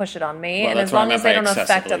as they don't push it on me. And as long as they don't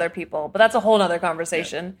affect other people. But that's a whole other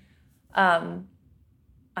conversation. Yeah.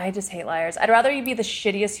 I just hate liars. I'd rather you be the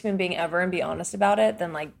shittiest human being ever and be honest about it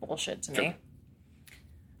than like bullshit to me.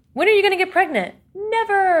 When are you going to get pregnant?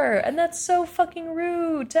 Never. And that's so fucking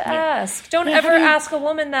rude to ask. Don't ever ask a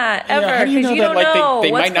woman that, ever. How do you know you that don't know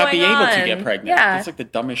they what's might not be going able to on. get pregnant? Yeah. It's like the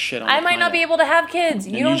dumbest shit on the I might not be able to have kids.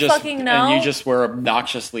 You don't fucking know. And you just were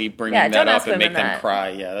obnoxiously bringing that up and make them cry.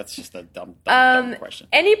 Yeah, that's just a dumb question.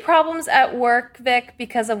 Any problems at work, Vic,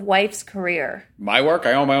 because of wife's career? My work?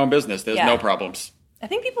 I own my own business. There's no problems. I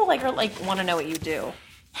think people want to know what you do.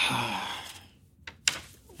 I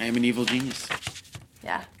am an evil genius.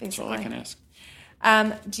 Yeah, basically. That's all I can ask.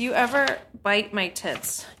 Do you ever bite my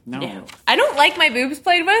tits? No. I don't like my boobs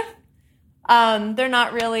played with. They're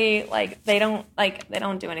not really they don't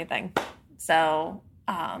do anything. So,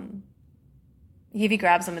 if he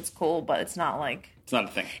grabs them, it's cool, but it's not it's not a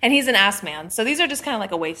thing. And he's an ass man, so these are just kind of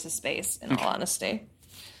like a waste of space, in all honesty.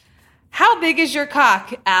 How big is your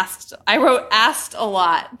cock? Asked. I wrote asked a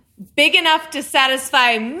lot. Big enough to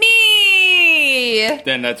satisfy me.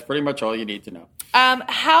 Then that's pretty much all you need to know.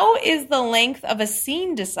 How is the length of a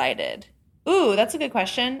scene decided? Ooh, that's a good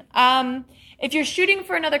question. If you're shooting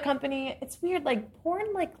for another company, it's weird. Like porn,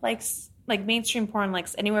 likes mainstream porn,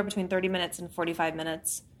 likes anywhere between 30 minutes and 45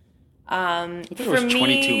 minutes. I think it was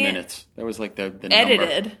 22 minutes. That was like the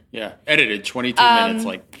edited. Number. Yeah, edited 22 minutes.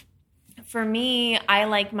 For me, I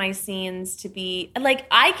like my scenes to be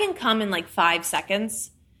I can come in 5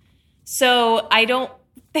 seconds, so I don't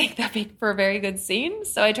think that make for a very good scene.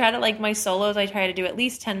 So I try to my solos. I try to do at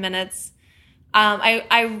least 10 minutes.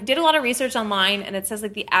 I did a lot of research online, and it says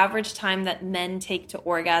the average time that men take to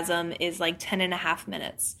orgasm is 10.5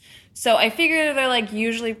 minutes. So I figure they're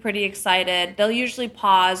usually pretty excited. They'll usually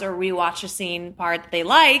pause or rewatch a scene part that they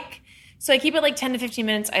like. So I keep it 10 to 15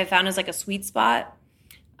 minutes. I found is a sweet spot.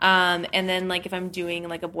 And then if I'm doing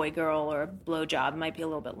a boy girl or a blowjob, it might be a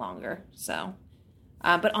little bit longer. So,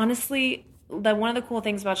 but honestly, one of the cool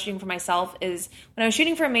things about shooting for myself is when I was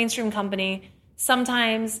shooting for a mainstream company,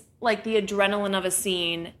 sometimes the adrenaline of a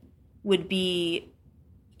scene would be,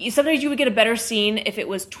 sometimes you would get a better scene if it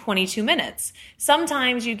was 22 minutes.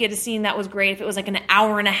 Sometimes you'd get a scene that was great if it was an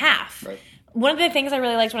hour and a half. Right. One of the things I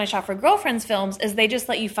really liked when I shot for Girlfriends films is they just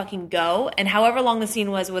let you fucking go, and however long the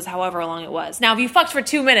scene was however long it was. Now, if you fucked for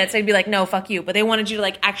 2 minutes, they'd be like, no, fuck you. But they wanted you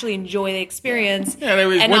to actually enjoy the experience. Yeah,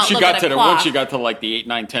 once you got to the 8,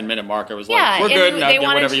 9, 10 minute mark, it was we're good. Now get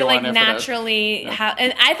whatever you want. Naturally have,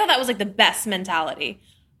 and I thought that was the best mentality.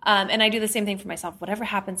 And I do the same thing for myself. Whatever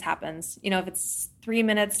happens, happens. If it's 3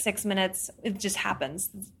 minutes, 6 minutes, it just happens.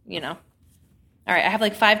 All right, I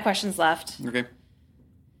have 5 questions left. Okay.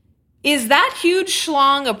 Is that huge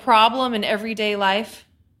schlong a problem in everyday life?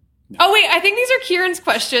 No. Oh, wait, I think these are Kieran's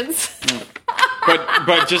questions.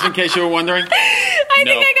 but just in case you were wondering. I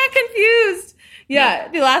think I got confused. Yeah,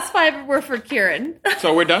 no. The last 5 were for Kieran.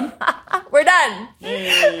 So we're done? We're done.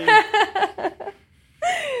 Hey.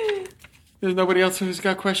 There's nobody else who's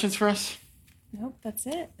got questions for us? Nope, that's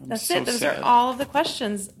it. That's so it. Those sad. are all of the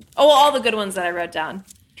questions. Oh, all the good ones that I wrote down.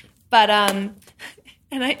 But,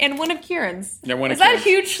 And one of Kieran's. Yeah, one of Kieran's.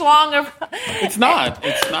 Kieran's. Is that a huge schlong of... It's not.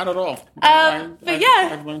 It's not at all.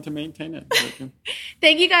 I've learned to maintain it.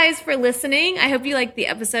 Thank you guys for listening. I hope you liked the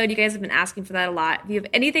episode. You guys have been asking for that a lot. If you have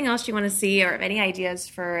anything else you want to see or any ideas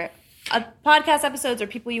for podcast episodes or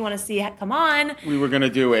people you want to see come on, we were going to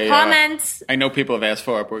do a comment. I know people have asked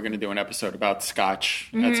for it. We're going to do an episode about Scotch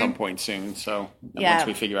at some point soon. So once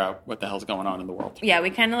we figure out what the hell's going on in the world. Yeah, we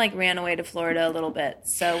kind of ran away to Florida a little bit.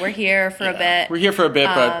 So we're here for a bit. We're here for a bit,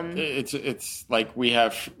 but it's we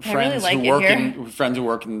have friends who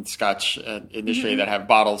work in the Scotch industry that have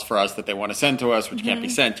bottles for us that they want to send to us, which can't be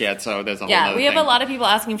sent yet. So there's a whole other we have a lot of people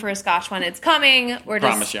asking for a Scotch one. It's coming.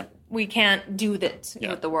 Promise you. We can't do that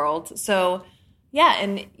with the world. So,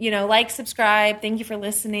 and, subscribe. Thank you for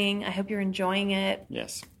listening. I hope you're enjoying it.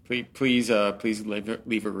 Yes. Please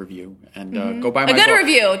leave a review. And go buy my book. A good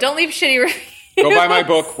review. Don't leave shitty reviews. Go buy my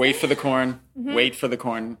book, Wait for the Corn. Wait for the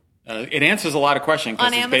Corn. It answers a lot of questions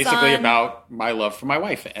because it's basically about my love for my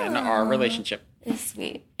wife and our relationship. It's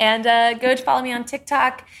sweet. And go follow me on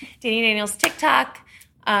TikTok, Danny Daniels TikTok.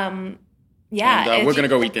 Yeah. And we're going to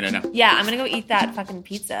go eat dinner now. Yeah, I'm going to go eat that fucking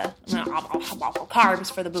pizza.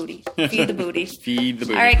 Carbs for the booty. Feed the booty. Feed the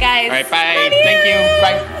booty. All right, guys. All right, bye. Thank you.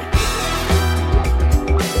 Bye.